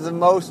that is the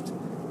most,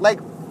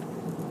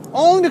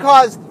 only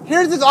because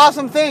here's this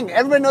awesome thing.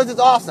 Everybody knows it's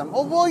awesome.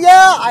 Oh, well,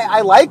 yeah,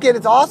 I like it.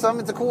 It's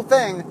awesome. It's a cool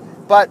thing.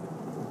 But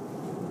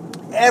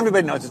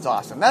everybody knows it's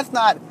awesome. That's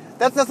not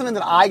something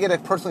that I get to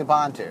personally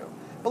bond to.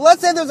 But let's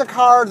say there's a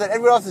card that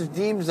everybody else is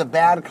deemed as a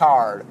bad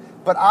card.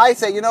 But I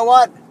say, you know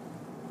what?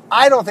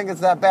 I don't think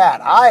it's that bad.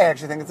 I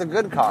actually think it's a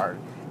good card.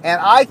 And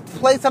I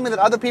play something that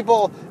other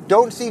people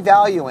don't see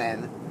value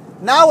in.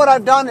 Now what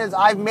I've done is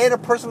I've made a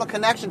personal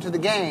connection to the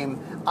game.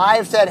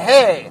 I've said,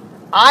 hey,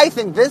 I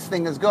think this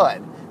thing is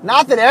good.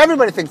 Not that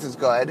everybody thinks it's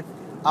good.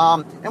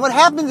 And what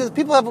happens is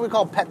people have what we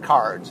call pet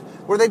cards,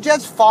 where they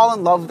just fall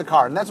in love with the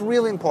card. And that's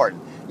really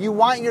important. You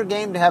want your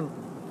game to have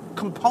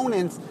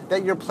components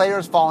that your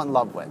players fall in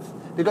love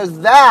with.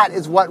 Because that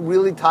is what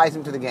really ties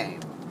into the game.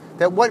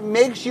 That what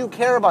makes you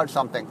care about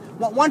something.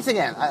 Once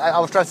again,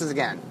 I'll stress this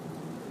again.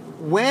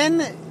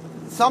 When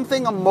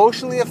something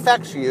emotionally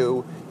affects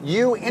you,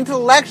 you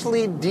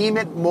intellectually deem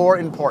it more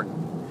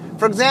important.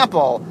 For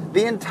example,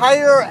 the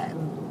entire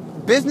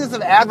business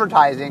of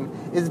advertising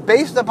is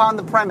based upon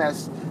the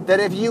premise that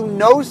if you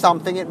know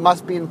something, it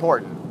must be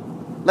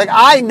important. Like,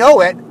 I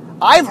know it.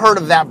 I've heard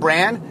of that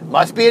brand.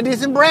 Must be a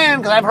decent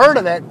brand because I've heard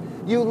of it.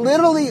 You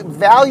literally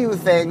value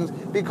things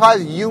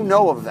because you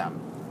know of them.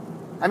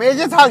 It's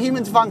just how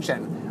humans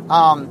function.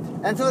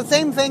 And so the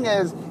same thing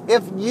is,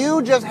 if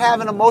you just have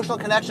an emotional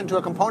connection to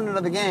a component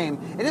of the game,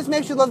 it just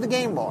makes you love the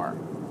game more.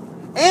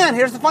 And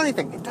here's the funny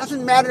thing. It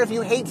doesn't matter if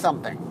you hate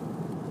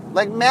something.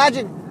 Like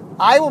Magic,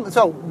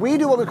 so we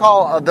do what we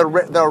call the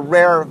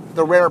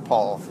rare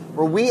poll,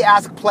 where we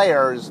ask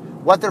players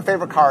what their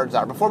favorite cards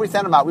are. Before we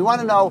send them out, we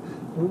want to know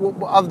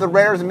of the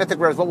rares and mythic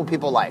rares, what will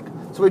people like?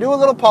 So we do a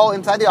little poll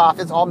inside the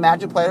office, all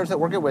Magic players that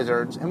work at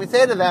Wizards, and we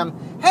say to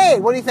them, hey,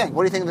 what do you think?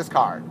 What do you think of this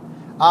card?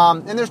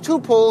 And there's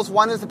 2 pools.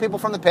 One is the people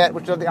from the pit,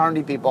 which are the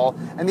R&D people,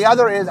 and the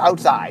other is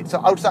outside.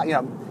 So outside,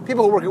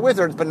 people who work at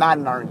Wizards, but not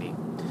in R&D.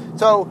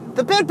 So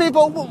the pit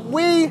people,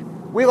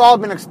 we've all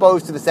been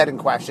exposed to the set in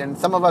question.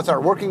 Some of us are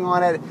working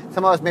on it.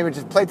 Some of us maybe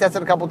just play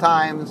tested a couple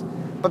times.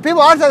 But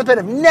people outside the pit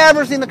have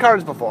never seen the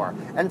cards before.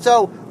 And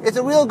so it's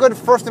a real good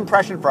first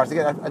impression for us to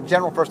get a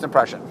general first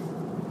impression.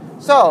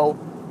 So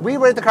we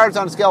rate the cards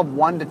on a scale of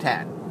 1 to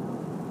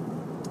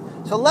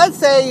 10. So let's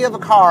say you have a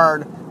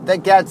card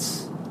that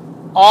gets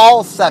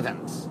all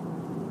 7s.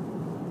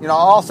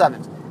 All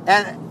 7s.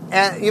 And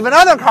you have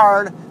another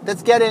card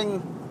that's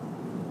getting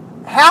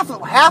half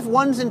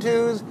 1s and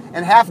 2s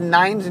and half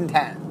 9s and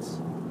 10s.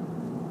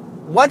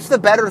 What's the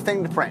better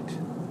thing to print?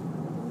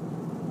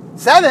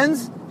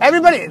 7s,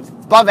 everybody, it's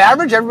above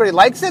average, everybody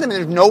likes it. I mean,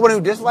 there's no one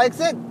who dislikes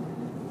it.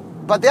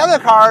 But the other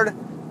card,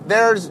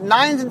 there's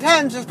 9s and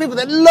 10s, there's people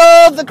that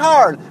love the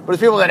card, but there's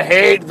people that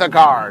hate the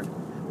card.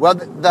 Well,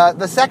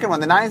 the second one,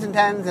 the 9s and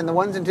 10s and the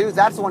 1s and 2s,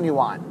 that's the one you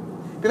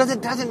want. Because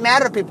it doesn't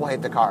matter if people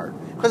hate the card.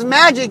 Because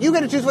Magic, you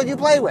get to choose what you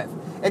play with.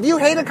 If you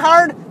hate a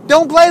card,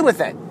 don't play with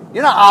it.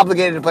 You're not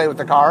obligated to play with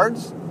the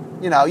cards.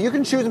 You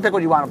can choose and pick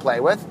what you want to play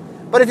with.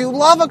 But if you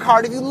love a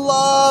card,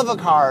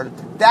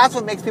 that's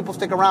what makes people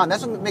stick around.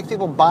 That's what makes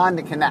people bond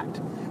and connect.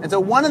 And so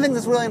one of the things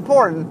that's really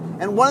important,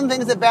 and one of the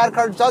things that Bad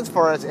Cards does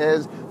for us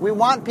is we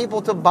want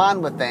people to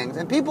bond with things.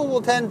 And people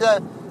will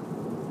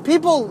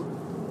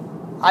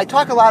I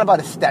talk a lot about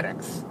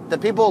aesthetics.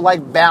 That people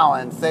like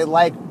balance, they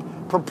like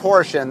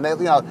proportion. There's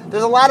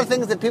a lot of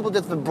things that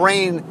the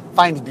brain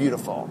finds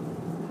beautiful.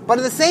 But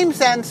in the same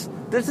sense,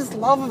 there's this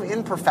love of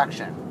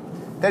imperfection.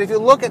 That if you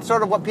look at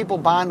sort of what people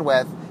bond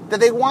with, that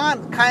they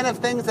want kind of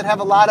things that have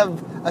a lot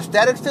of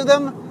aesthetics to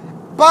them,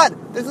 but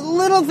there's a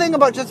little thing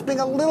about just being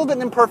a little bit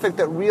imperfect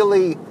that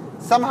really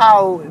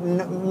somehow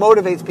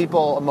motivates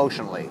people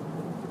emotionally.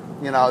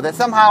 That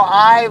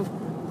somehow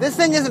this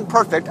thing isn't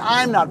perfect,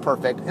 I'm not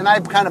perfect, and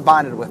I've kind of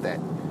bonded with it.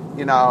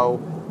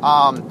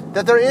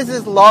 That there is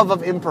this love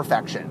of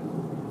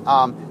imperfection.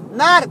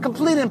 Not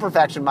complete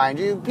imperfection, mind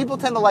you. People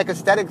tend to like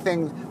aesthetic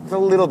things with a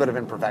little bit of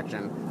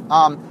imperfection.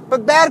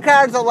 But bad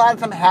cards a lot of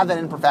times have that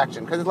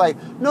imperfection. Because it's like,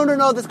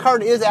 no, this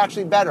card is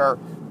actually better.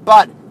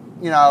 But,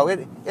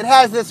 it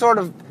has this sort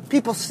of,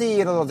 people see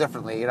it a little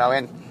differently,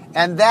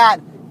 and that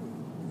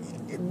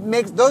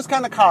makes those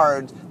kind of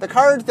cards, the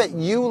cards that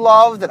you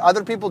love, that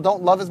other people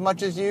don't love as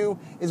much as you,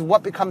 is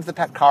what becomes the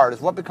pet card,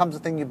 is what becomes the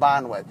thing you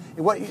bond with.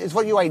 It's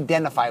what you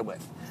identify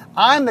with.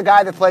 I'm the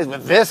guy that plays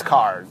with this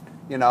card.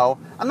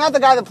 I'm not the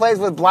guy that plays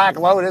with Black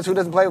Lotus, who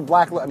doesn't play with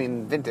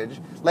vintage.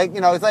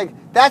 It's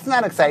like, that's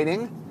not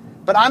exciting.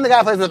 But I'm the guy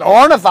who plays with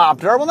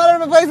Ornithopter. Well, not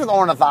everyone plays with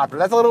Ornithopter.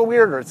 That's a little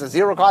weirder. It's a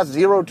 0-cost,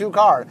 0-2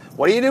 card.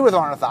 What do you do with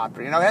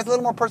Ornithopter? It has a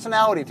little more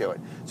personality to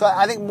it. So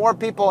I think more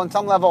people, on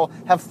some level,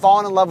 have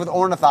fallen in love with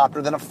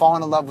Ornithopter than have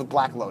fallen in love with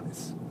Black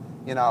Lotus.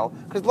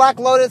 Because Black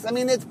Lotus,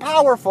 it's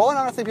powerful, and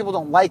honestly, people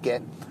don't like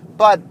it.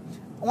 But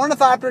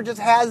Ornithopter just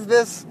has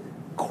this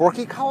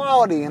quirky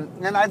quality,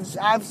 and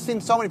I've seen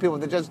so many people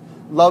that just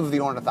love the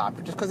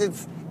Ornithopter just because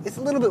it's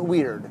a little bit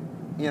weird.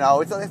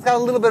 It's got a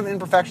little bit of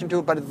imperfection to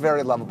it, but it's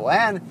very lovable.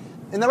 And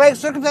in the right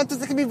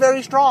circumstances, it can be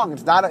very strong.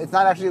 It's not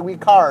actually a weak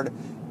card,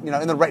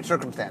 in the right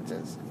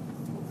circumstances.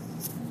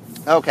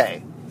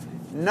 Okay,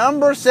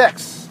 number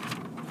 6.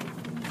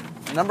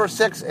 Number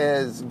 6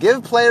 is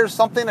give players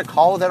something to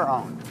call their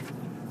own.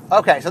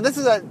 Okay, so this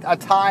is a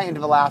tie into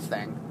the last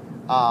thing,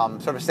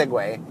 sort of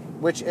segue,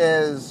 which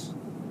is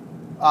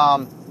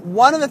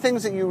one of the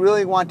things that you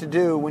really want to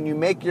do when you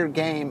make your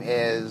game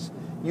is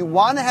you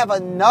want to have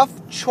enough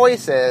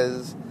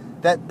choices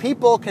that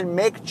people can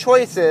make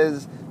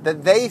choices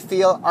that they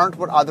feel aren't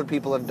what other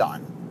people have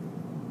done.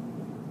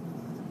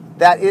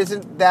 That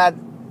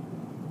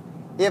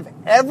if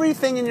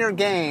everything in your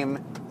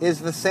game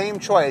is the same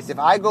choice, if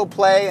I go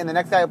play and the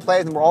next guy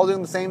plays and we're all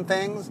doing the same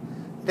things,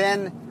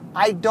 then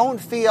I don't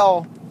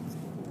feel...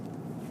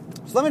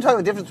 So let me tell you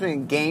the difference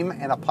between a game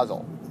and a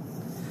puzzle.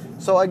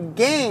 So a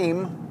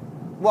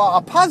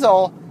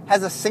puzzle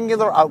has a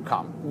singular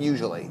outcome,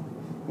 usually.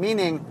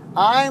 Meaning,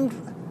 I'm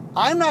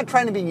not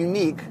trying to be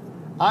unique,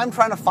 I'm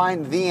trying to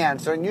find the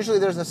answer, and usually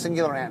there's a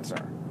singular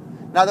answer.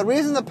 Now, the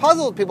reason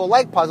people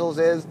like puzzles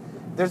is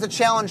there's a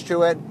challenge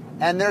to it,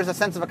 and there's a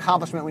sense of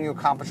accomplishment when you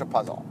accomplish a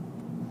puzzle.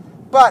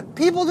 But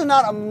people do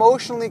not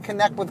emotionally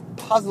connect with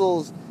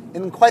puzzles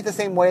in quite the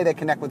same way they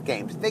connect with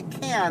games. They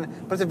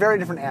can, but it's a very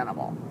different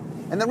animal.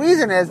 And the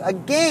reason is, a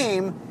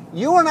game,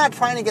 you are not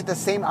trying to get the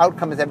same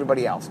outcome as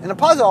everybody else. In a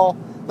puzzle,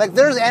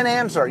 there's an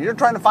answer. You're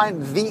trying to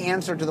find the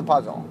answer to the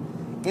puzzle.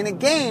 In a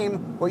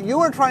game, what you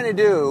are trying to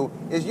do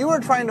is you are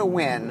trying to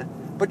win,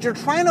 but you're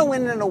trying to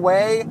win in a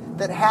way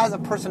that has a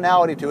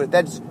personality to it.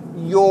 That's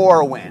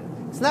your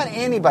win. It's not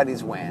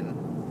anybody's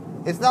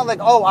win. It's not like,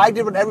 I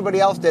did what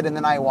everybody else did and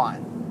then I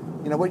won.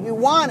 What you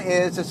want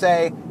is to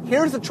say,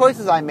 here's the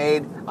choices I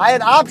made. I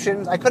had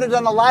options. I could have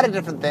done a lot of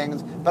different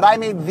things, but I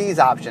made these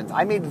options.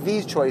 I made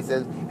these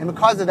choices, and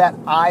because of that,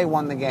 I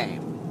won the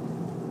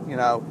game.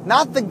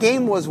 Not the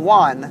game was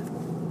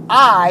won.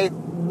 I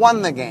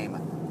won the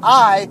game.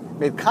 I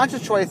made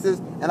conscious choices,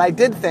 and I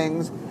did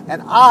things,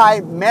 and I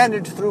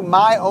managed through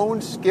my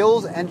own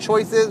skills and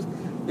choices.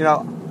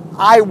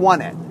 I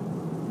won it.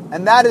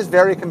 And that is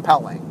very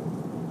compelling.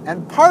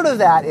 And part of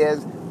that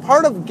is,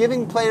 part of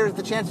giving players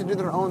the chance to do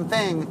their own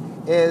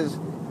thing is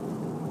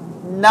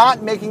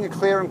not making a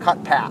clear and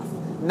cut path.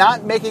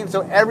 Not making it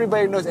so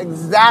everybody knows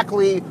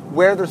exactly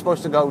where they're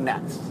supposed to go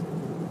next.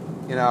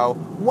 You know,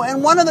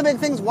 and one of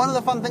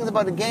the fun things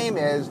about a game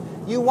is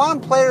you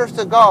want players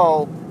to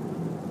go,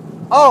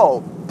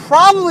 oh,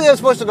 probably I'm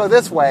supposed to go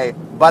this way,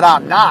 but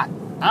I'm not.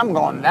 I'm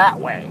going that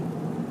way.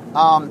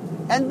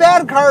 And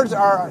bad cards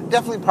are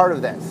definitely part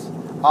of this.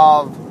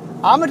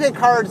 I'm going to take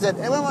cards that,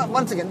 and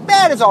once again,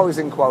 bad is always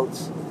in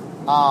quotes.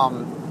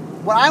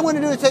 What I'm going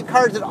to do is take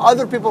cards that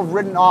other people have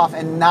written off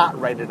and not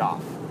write it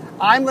off.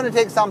 I'm going to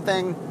take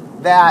something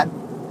that,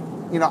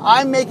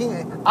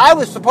 I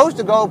was supposed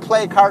to go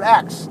play card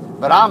X,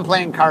 but I'm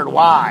playing card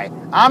Y.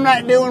 I'm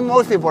not doing what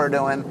most people are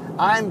doing.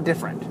 I'm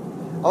different.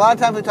 A lot of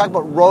times we talk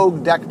about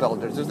rogue deck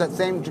builders. There's that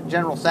same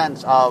general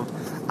sense of,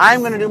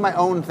 I'm going to do my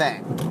own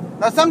thing.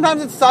 Now,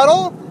 sometimes it's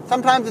subtle.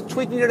 Sometimes it's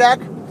tweaking your deck.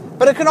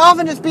 But it can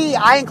often just be,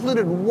 I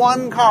included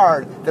one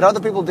card that other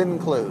people didn't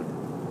include.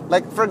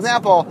 Like, for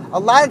example, a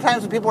lot of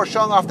times when people are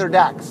showing off their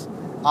decks,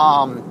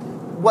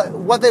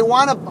 what they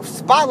want to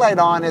spotlight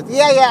on is,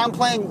 I'm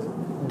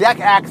playing deck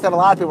X that a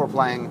lot of people are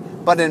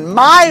playing, but in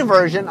my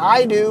version,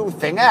 I do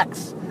thing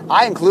X.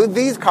 I include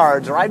these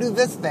cards, or I do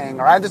this thing,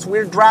 or I have this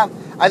weird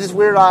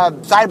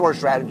sideboard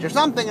strategy, or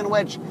something in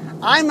which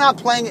I'm not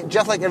playing it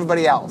just like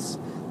everybody else.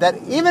 That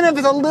even if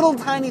it's a little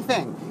tiny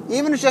thing,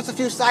 even if it's just a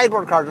few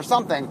sideboard cards or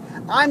something,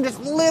 I'm just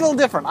a little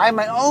different. I have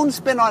my own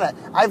spin on it.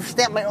 I've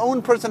stamped my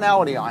own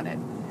personality on it.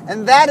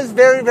 And that is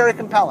very, very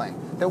compelling.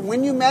 That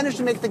when you manage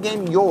to make the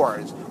game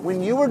yours,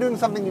 when you are doing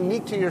something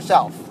unique to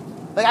yourself,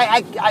 like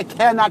I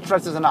cannot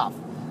stress this enough,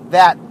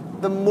 that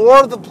the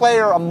more the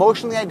player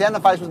emotionally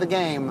identifies with the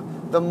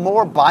game, the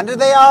more bonded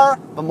they are,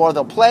 the more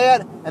they'll play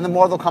it, and the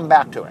more they'll come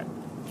back to it.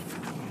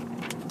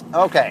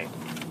 Okay,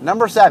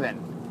 number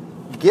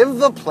 7, give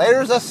the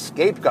players a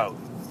scapegoat.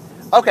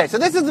 Okay, so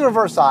this is the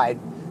reverse side.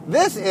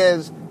 This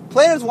is,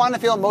 players want to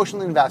feel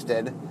emotionally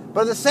invested,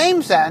 but in the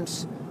same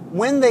sense,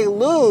 when they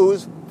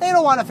lose, they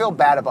don't want to feel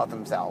bad about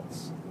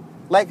themselves.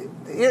 Like,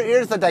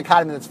 here's the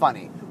dichotomy that's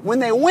funny. When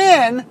they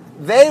win,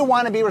 they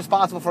want to be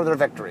responsible for their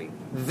victory.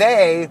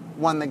 They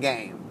won the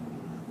game.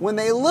 When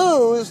they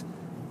lose,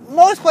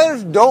 most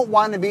players don't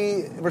want to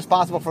be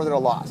responsible for their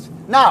loss.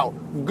 Now,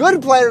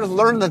 good players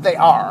learn that they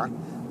are.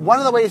 One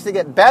of the ways to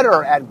get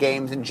better at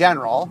games in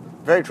general,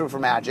 very true for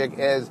Magic,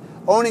 is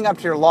owning up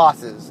to your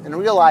losses and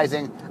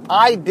realizing,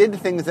 I did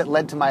things that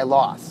led to my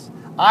loss.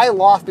 I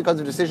lost because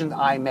of decisions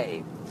I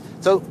made.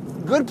 So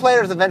good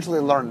players eventually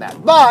learn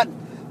that. But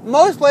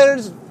most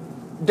players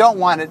don't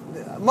want to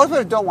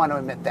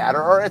admit that,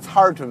 or it's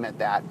hard to admit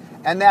that.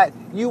 And that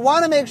you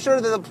want to make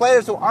sure that the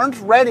players who aren't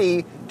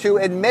ready to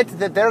admit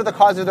that they're the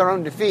cause of their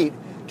own defeat,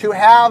 to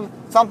have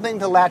something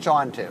to latch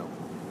on to.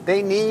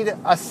 They need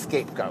a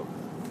scapegoat.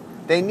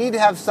 They need to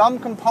have some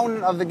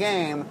component of the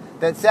game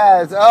that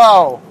says,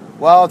 oh,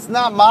 well, it's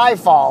not my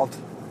fault.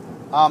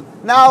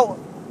 Now,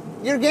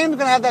 your game's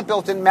going to have that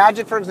built in.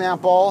 Magic, for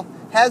example,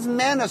 has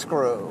mana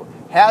screw,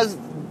 has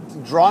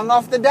drawing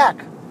off the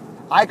deck.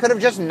 I could have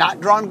just not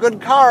drawn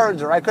good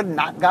cards, or I could have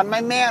not gotten my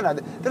mana.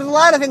 There's a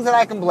lot of things that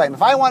I can blame.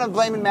 If I want to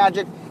blame in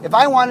Magic, if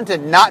I wanted to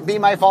not be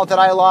my fault that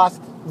I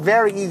lost,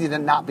 very easy to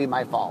not be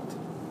my fault.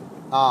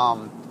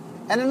 And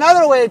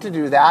another way to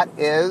do that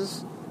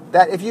is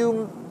that if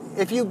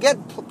you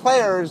get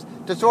players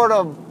to sort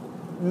of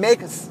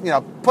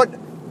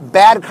put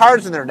bad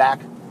cards in their deck,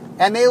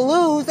 and they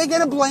lose, they get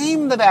to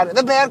blame the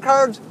bad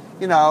cards.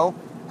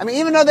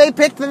 Even though they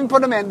picked them and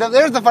put them in.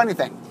 There's the funny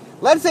thing.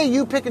 Let's say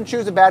you pick and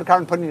choose a bad card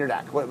and put it in your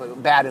deck.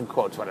 Bad in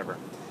quotes, whatever.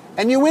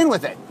 And you win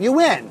with it. You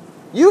win.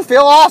 You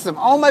feel awesome.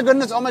 Oh my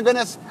goodness.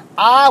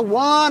 I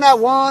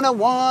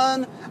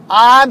won.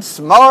 I'm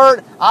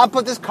smart. I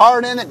put this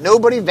card in that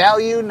nobody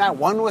valued and I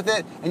won with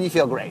it. And you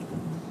feel great.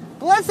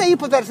 But let's say you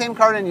put that same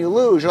card in and you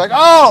lose. You're like,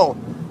 oh,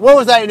 what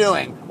was I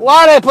doing?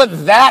 Why did I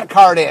put that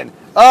card in?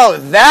 Oh,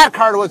 that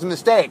card was a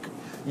mistake.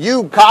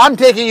 I'm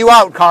taking you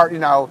out, card,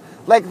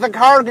 Like, the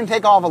card can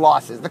take all the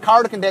losses. The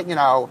card can take,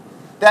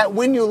 that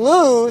when you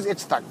lose,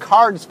 it's the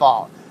card's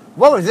fault.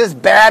 What was this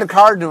bad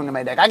card doing to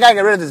my deck? I gotta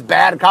get rid of this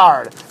bad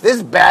card.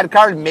 This bad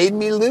card made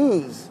me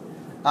lose.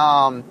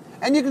 And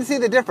you can see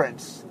the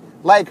difference.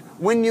 Like,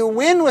 when you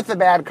win with the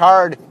bad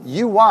card,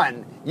 you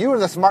won. You were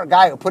the smart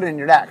guy who put it in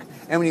your deck.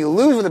 And when you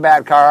lose with a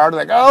bad card,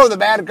 like, oh, the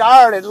bad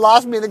card, it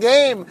lost me the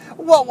game.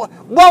 What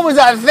was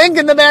I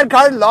thinking? The bad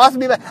card lost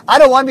me. I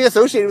don't want to be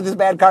associated with this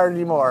bad card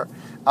anymore.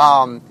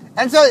 And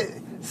so,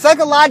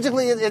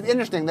 psychologically, it's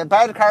interesting that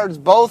bad cards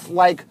both,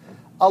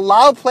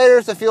 allow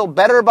players to feel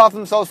better about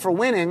themselves for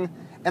winning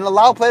and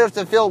allow players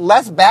to feel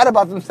less bad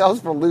about themselves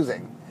for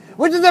losing.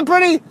 Which is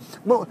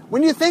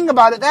when you think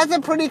about it, that's a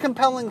pretty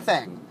compelling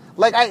thing.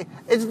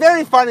 It's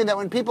very funny that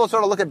when people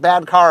sort of look at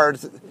bad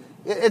cards,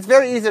 it's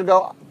very easy to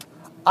go,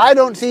 I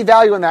don't see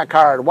value in that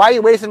card. Why are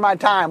you wasting my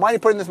time? Why are you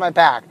putting this in my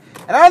pack?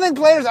 And I don't think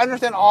players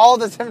understand all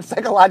the different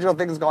psychological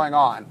things going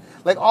on.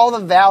 Like all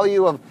the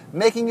value of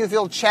making you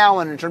feel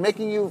challenged or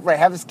making you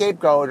have a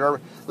scapegoat or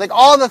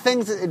all the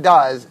things that it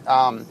does.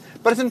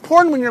 But it's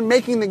important when you're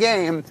making the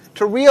game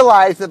to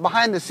realize that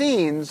behind the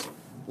scenes,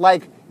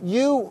 like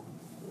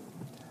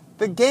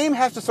the game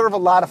has to serve a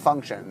lot of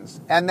functions,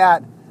 and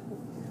that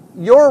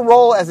your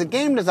role as a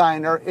game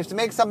designer is to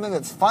make something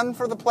that's fun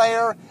for the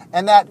player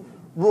and that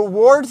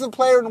rewards the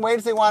player in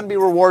ways they want to be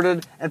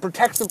rewarded and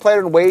protects the player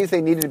in ways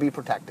they needed to be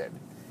protected.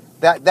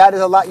 That is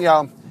a lot.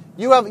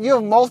 You're a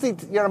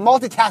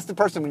multitasking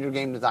person when you're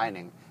game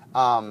designing,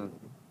 and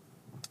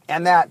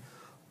that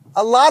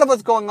a lot of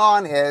what's going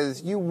on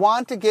is you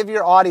want to give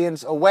your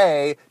audience a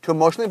way to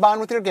emotionally bond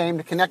with your game,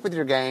 to connect with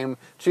your game,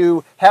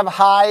 to have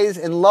highs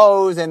and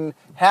lows, and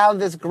have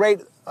this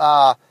great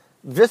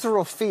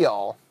visceral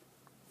feel.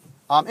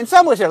 In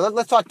some ways here,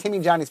 let's talk Timmy,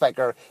 Johnny, Spike,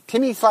 or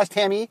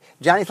Timmy/Tammy,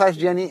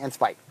 Johnny/Jenny, and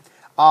Spike.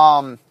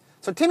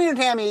 So Timmy or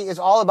Tammy is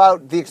all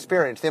about the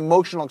experience, the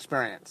emotional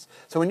experience.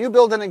 So when you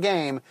build in a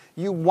game,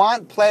 you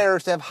want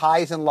players to have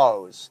highs and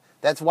lows.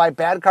 That's why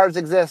bad cards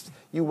exist.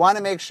 You want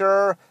to make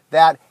sure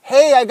that,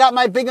 hey, I got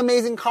my big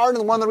amazing card,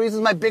 and one of the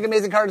reasons my big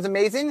amazing card is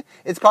amazing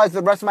is because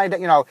the rest of my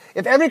deck,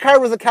 if every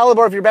card was the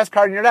caliber of your best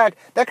card in your deck,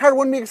 that card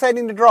wouldn't be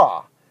exciting to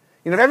draw.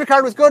 If every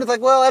card was good, it's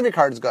like, well, every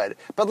card's good.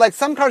 But like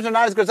some cards are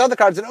not as good as other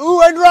cards, and ooh,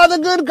 I draw the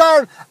good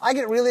card. I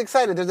get really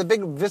excited. There's a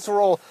big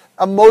visceral,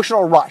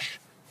 emotional rush.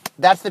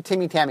 That's the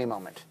Timmy Tammy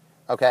moment.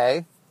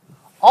 Okay?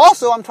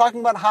 Also, I'm talking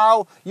about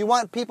how you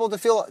want people to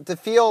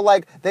feel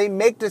like they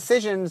make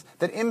decisions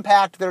that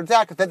impact their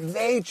deck, that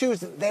they choose,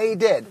 that they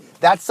did.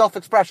 That's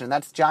self-expression.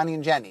 That's Johnny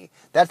and Jenny.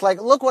 That's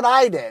like, look what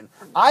I did.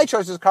 I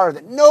chose this card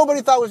that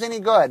nobody thought was any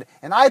good,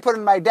 and I put it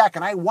in my deck,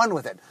 and I won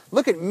with it.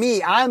 Look at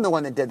me. I'm the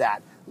one that did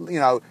that.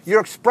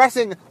 You're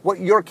expressing what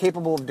you're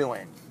capable of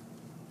doing.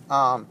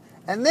 And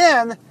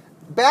then,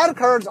 bad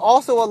cards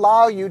also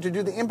allow you to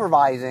do the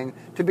improvising,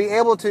 to be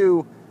able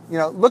to,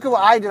 look at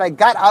what I did. I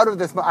got out of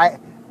this.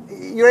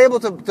 You're able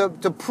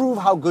to prove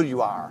how good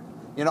you are.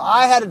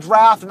 I had a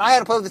draft, and I had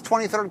to play with this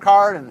 23rd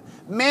card, and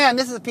man,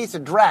 this is a piece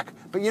of dreck.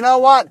 But you know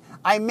what?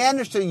 I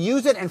managed to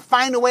use it and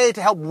find a way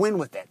to help win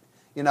with it.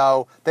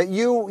 That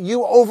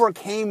you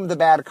overcame the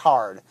bad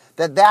card.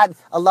 That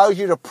allows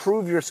you to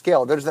prove your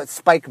skill. There's that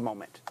Spike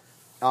moment.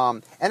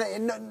 And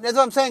that's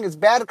what I'm saying is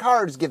bad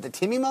cards give the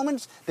Timmy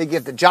moments, they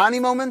give the Johnny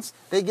moments,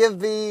 they give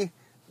the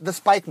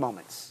Spike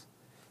moments.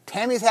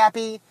 Tammy's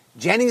happy,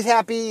 Jenny's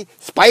happy,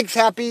 Spike's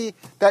happy.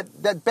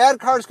 That bad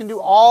cards can do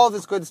all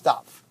this good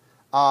stuff.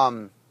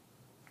 And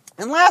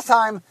last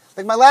time,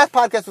 my last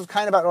podcast was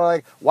kind of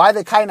about why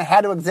they kind of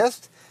had to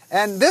exist.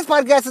 And this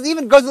podcast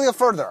goes a little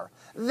further.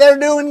 They're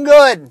doing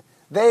good.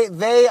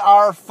 They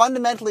are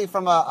fundamentally,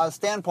 from a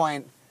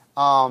standpoint,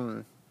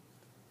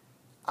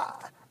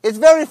 it's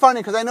very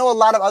funny because I know a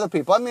lot of other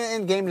people.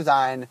 In game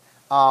design,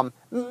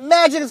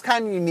 Magic is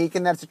kind of unique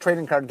in that it's a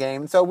trading card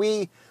game. So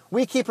we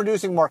keep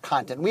producing more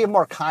content. We have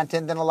more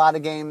content than a lot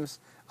of games.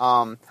 There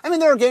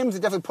are games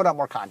that definitely put out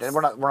more content.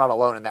 We're not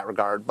alone in that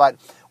regard. But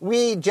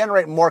we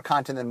generate more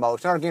content than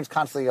most. And our game's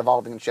constantly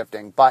evolving and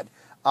shifting. But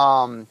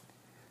the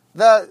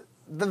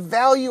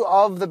value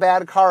of the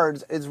bad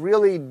cards is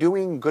really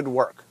doing good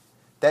work.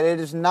 That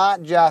it is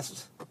not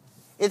just...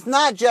 It's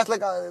not just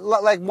like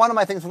one of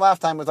my things from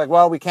last time was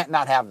well, we can't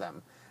not have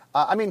them.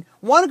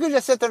 One could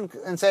just sit there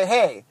and say,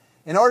 hey,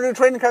 in order to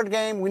trade a card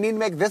game, we need to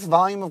make this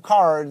volume of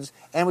cards,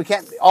 and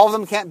all of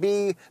them can't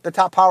be the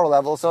top power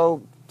level,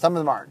 so some of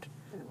them aren't.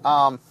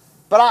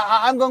 But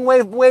I'm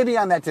going way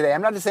beyond that today.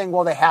 I'm not just saying,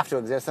 well, they have to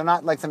exist. They're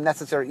not like some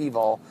necessary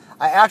evil.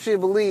 I actually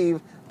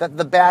believe that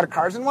the bad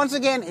cards, and once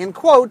again, in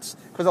quotes,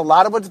 because a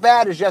lot of what's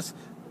bad is just,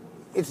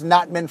 it's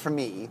not meant for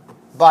me,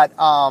 but...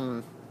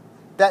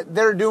 that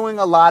they're doing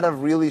a lot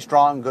of really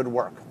strong, good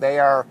work. They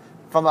are,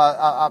 from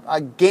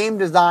a game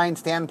design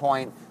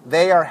standpoint,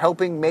 they are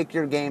helping make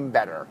your game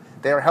better.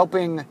 They are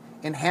helping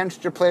enhance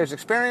your player's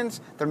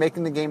experience. They're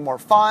making the game more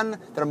fun.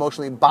 They're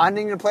emotionally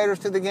bonding your players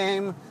to the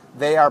game.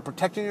 They are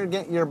protecting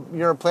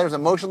your players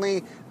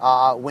emotionally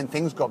when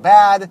things go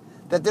bad.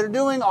 That they're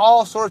doing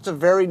all sorts of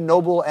very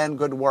noble and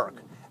good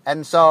work.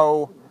 And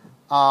so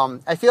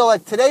I feel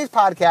like yesterday's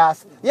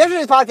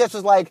podcast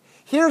was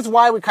here's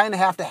why we kind of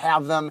have to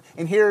have them,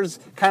 and here's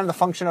kind of the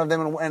function of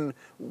them, and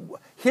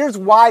here's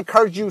why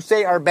cards you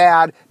say are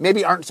bad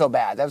maybe aren't so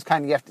bad. That was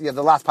kind of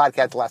the last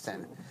podcast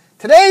lesson.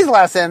 Today's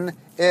lesson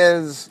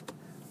is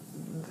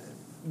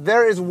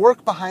there is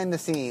work behind the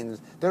scenes.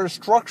 There are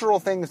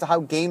structural things to how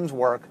games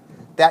work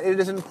that it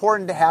is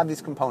important to have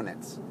these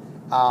components.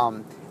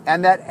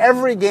 And that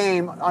every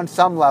game on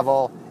some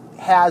level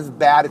has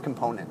bad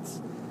components.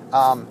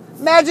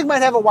 Magic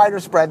might have a wider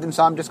spread than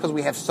some just because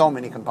we have so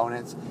many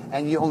components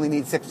and you only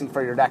need 60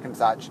 for your deck and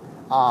such.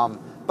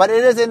 But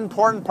it is an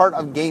important part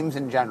of games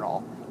in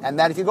general. And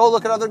that if you go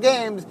look at other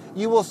games,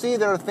 you will see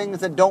there are things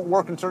that don't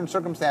work in certain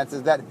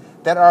circumstances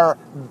that are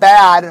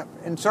bad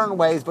in certain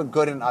ways but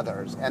good in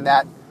others. And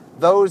that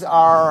those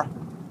are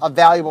a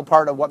valuable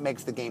part of what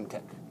makes the game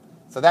tick.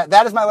 So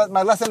that is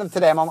my lesson of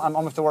today. I'm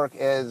almost to work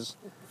is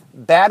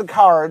bad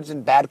cards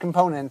and bad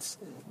components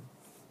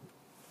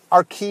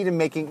are key to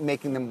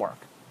making them work.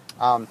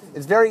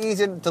 It's very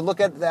easy to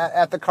look at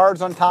the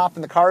cards on top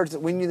and the cards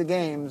that win you the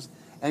games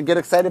and get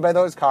excited by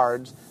those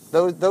cards.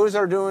 Those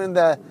are doing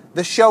the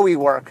showy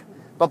work.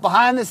 But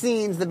behind the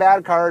scenes, the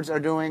bad cards are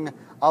doing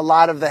a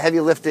lot of the heavy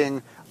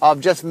lifting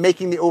of just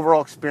making the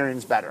overall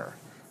experience better.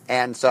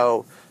 And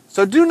so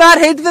do not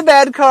hate the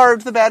bad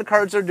cards. The bad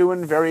cards are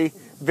doing very,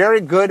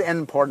 very good and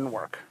important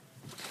work.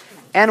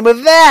 And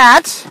with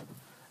that,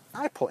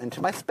 I pull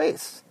into my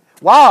space.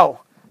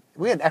 Wow,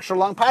 we had an extra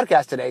long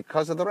podcast today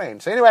because of the rain.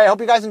 So anyway, I hope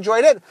you guys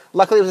enjoyed it.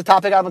 Luckily, it was a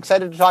topic I'm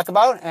excited to talk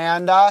about.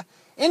 And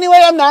anyway,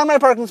 I'm now in my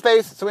parking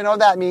space, so we know what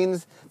that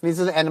means. It means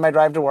it's the end of my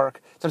drive to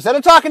work. So instead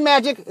of talking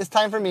magic, it's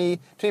time for me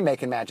to be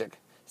making magic.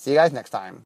 See you guys next time.